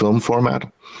 the film format.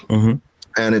 Mm-hmm.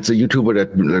 And it's a YouTuber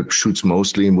that shoots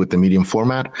mostly with the medium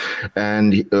format.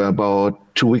 And about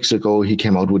 2 weeks ago, he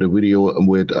came out with a video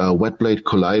with wet blade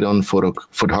collidon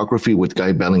photography with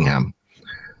Guy Bellingham.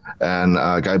 And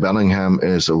Guy Bellingham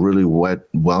is a really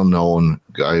well-known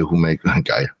guy who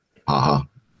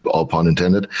all pun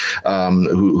intended,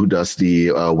 who does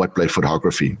the wet blade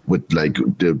photography with like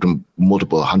the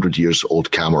multiple 100 years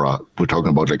old camera. We're talking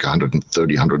about like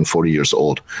 130, 140 years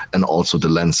old, and also the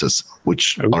lenses,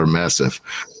 which are massive.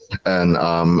 And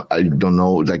I don't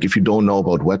know, like if you don't know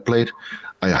about wet blade,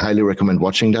 I highly recommend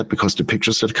watching that because the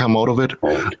pictures that come out of it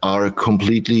are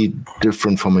completely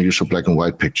different from a usual black and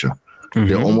white picture. Mm-hmm.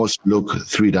 They almost look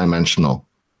three-dimensional.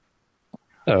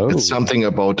 Oh. It's something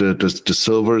about the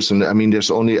silvers, and I mean, there's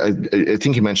only I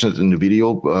think he mentioned it in the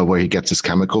video where he gets his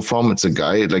chemical from. It's a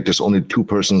guy, like there's only 2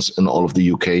 persons in all of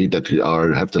the UK that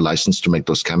have the license to make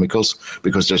those chemicals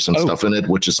because there's some stuff in it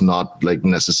which is not like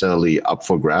necessarily up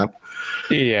for grab.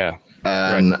 Yeah,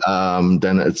 and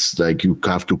then it's like you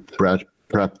have to prep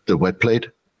the wet plate,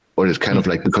 or it's kind of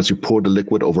like because you pour the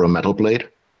liquid over a metal blade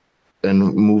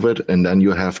and move it, and then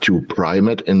you have to prime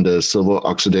it in the silver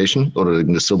oxidation or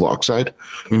in the silver oxide,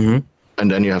 and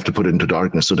then you have to put it into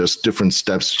darkness. So there's different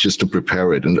steps just to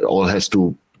prepare it, and it all has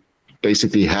to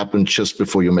basically happen just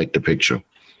before you make the picture.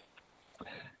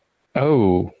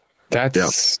 Oh, that's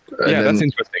that's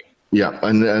interesting. Yeah,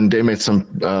 and they made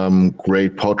some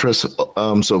great portraits.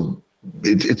 So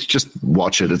it's just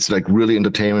watch it. It's like really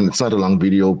entertainment. It's not a long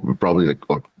video, probably like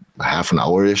half an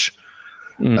hour-ish.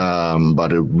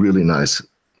 But a really nice.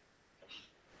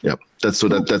 Yeah,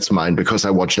 that's mine because I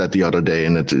watched that the other day,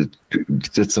 and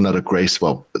it's another gray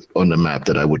spot on the map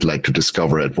that I would like to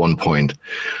discover at one point.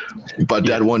 But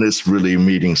that one is really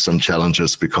meeting some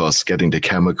challenges because getting the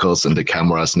chemicals and the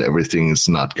cameras and everything is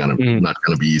not gonna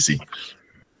be easy.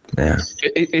 Yeah,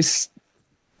 is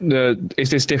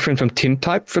this different from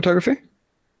tintype photography?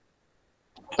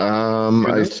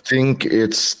 I think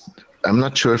I'm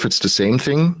not sure if it's the same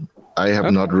thing. I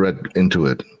have not read into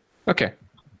it. Okay.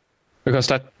 Because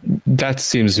that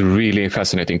seems really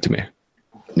fascinating to me.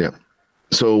 Yeah.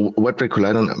 So wet blade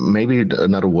collidon, maybe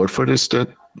another word for this, the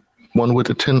one with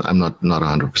the tin? I'm not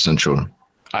 100% sure.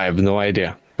 I have no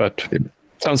idea, but it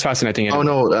sounds fascinating. Anyway.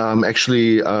 Oh, no.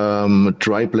 Actually,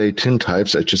 dry blade tin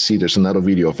types, I just see there's another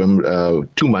video of him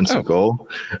 2 months ago.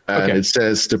 And it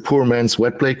says the poor man's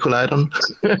wet blade collidon.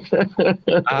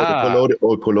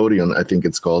 Or collodion, I think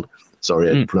it's called.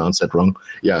 Sorry, I pronounced that wrong.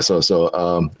 Yeah, so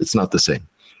it's not the same.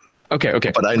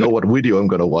 Okay. But I know what video I'm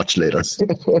going to watch later.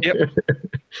 Yep.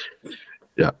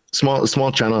 Yeah,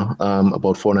 small channel,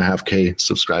 about 4.5K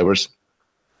subscribers,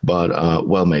 but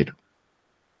well made.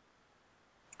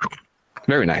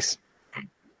 Very nice.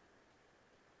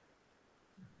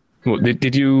 Well,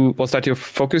 was that your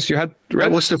focus you had read?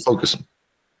 That was the focus.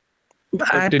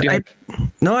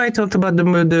 No, I talked about the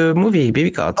movie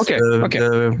Baby Cats. Okay.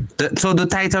 So the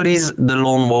title is The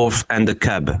Lone Wolf and the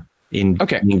Cub in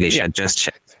English. Yeah. I just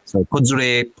checked. So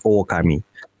Kozure Okami,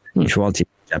 if you want it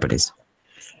in Japanese.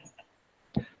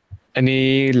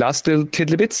 Any last little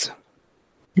tidbits?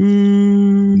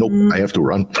 Nope, I have to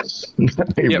run.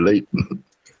 I'm late.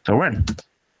 So run.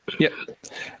 Yeah.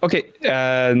 Okay,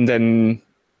 and then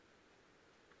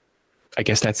I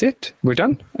guess that's it. We're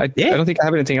done. I don't think I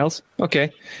have anything else.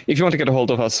 Okay. If you want to get a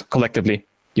hold of us collectively,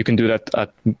 you can do that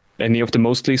at any of the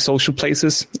mostly social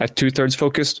places at 2/3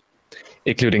 Focused,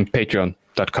 including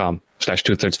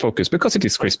patreon.com/2/3 Focused, because it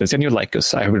is Christmas and you like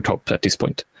us, I would hope at this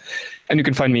point. And you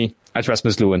can find me at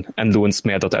Rasmus Lewin and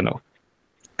lewensmeer.no.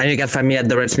 And you can find me at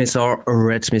the Red Smith or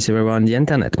Red Smith everywhere on the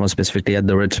internet, more specifically at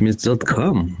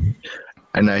theredsmith.com.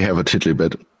 And I have a tiddly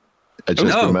bit. I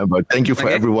just remembered. Thank you for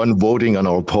everyone voting on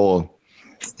our poll.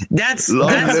 Long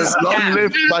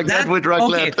live Baguette with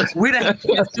raclette. Okay, we have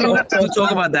to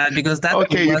talk about that because that.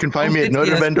 Okay, you can find me at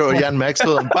Nerdinventor or Jan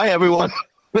Maxwell. Bye, everyone.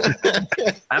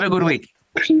 Have a good week.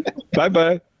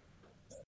 Bye.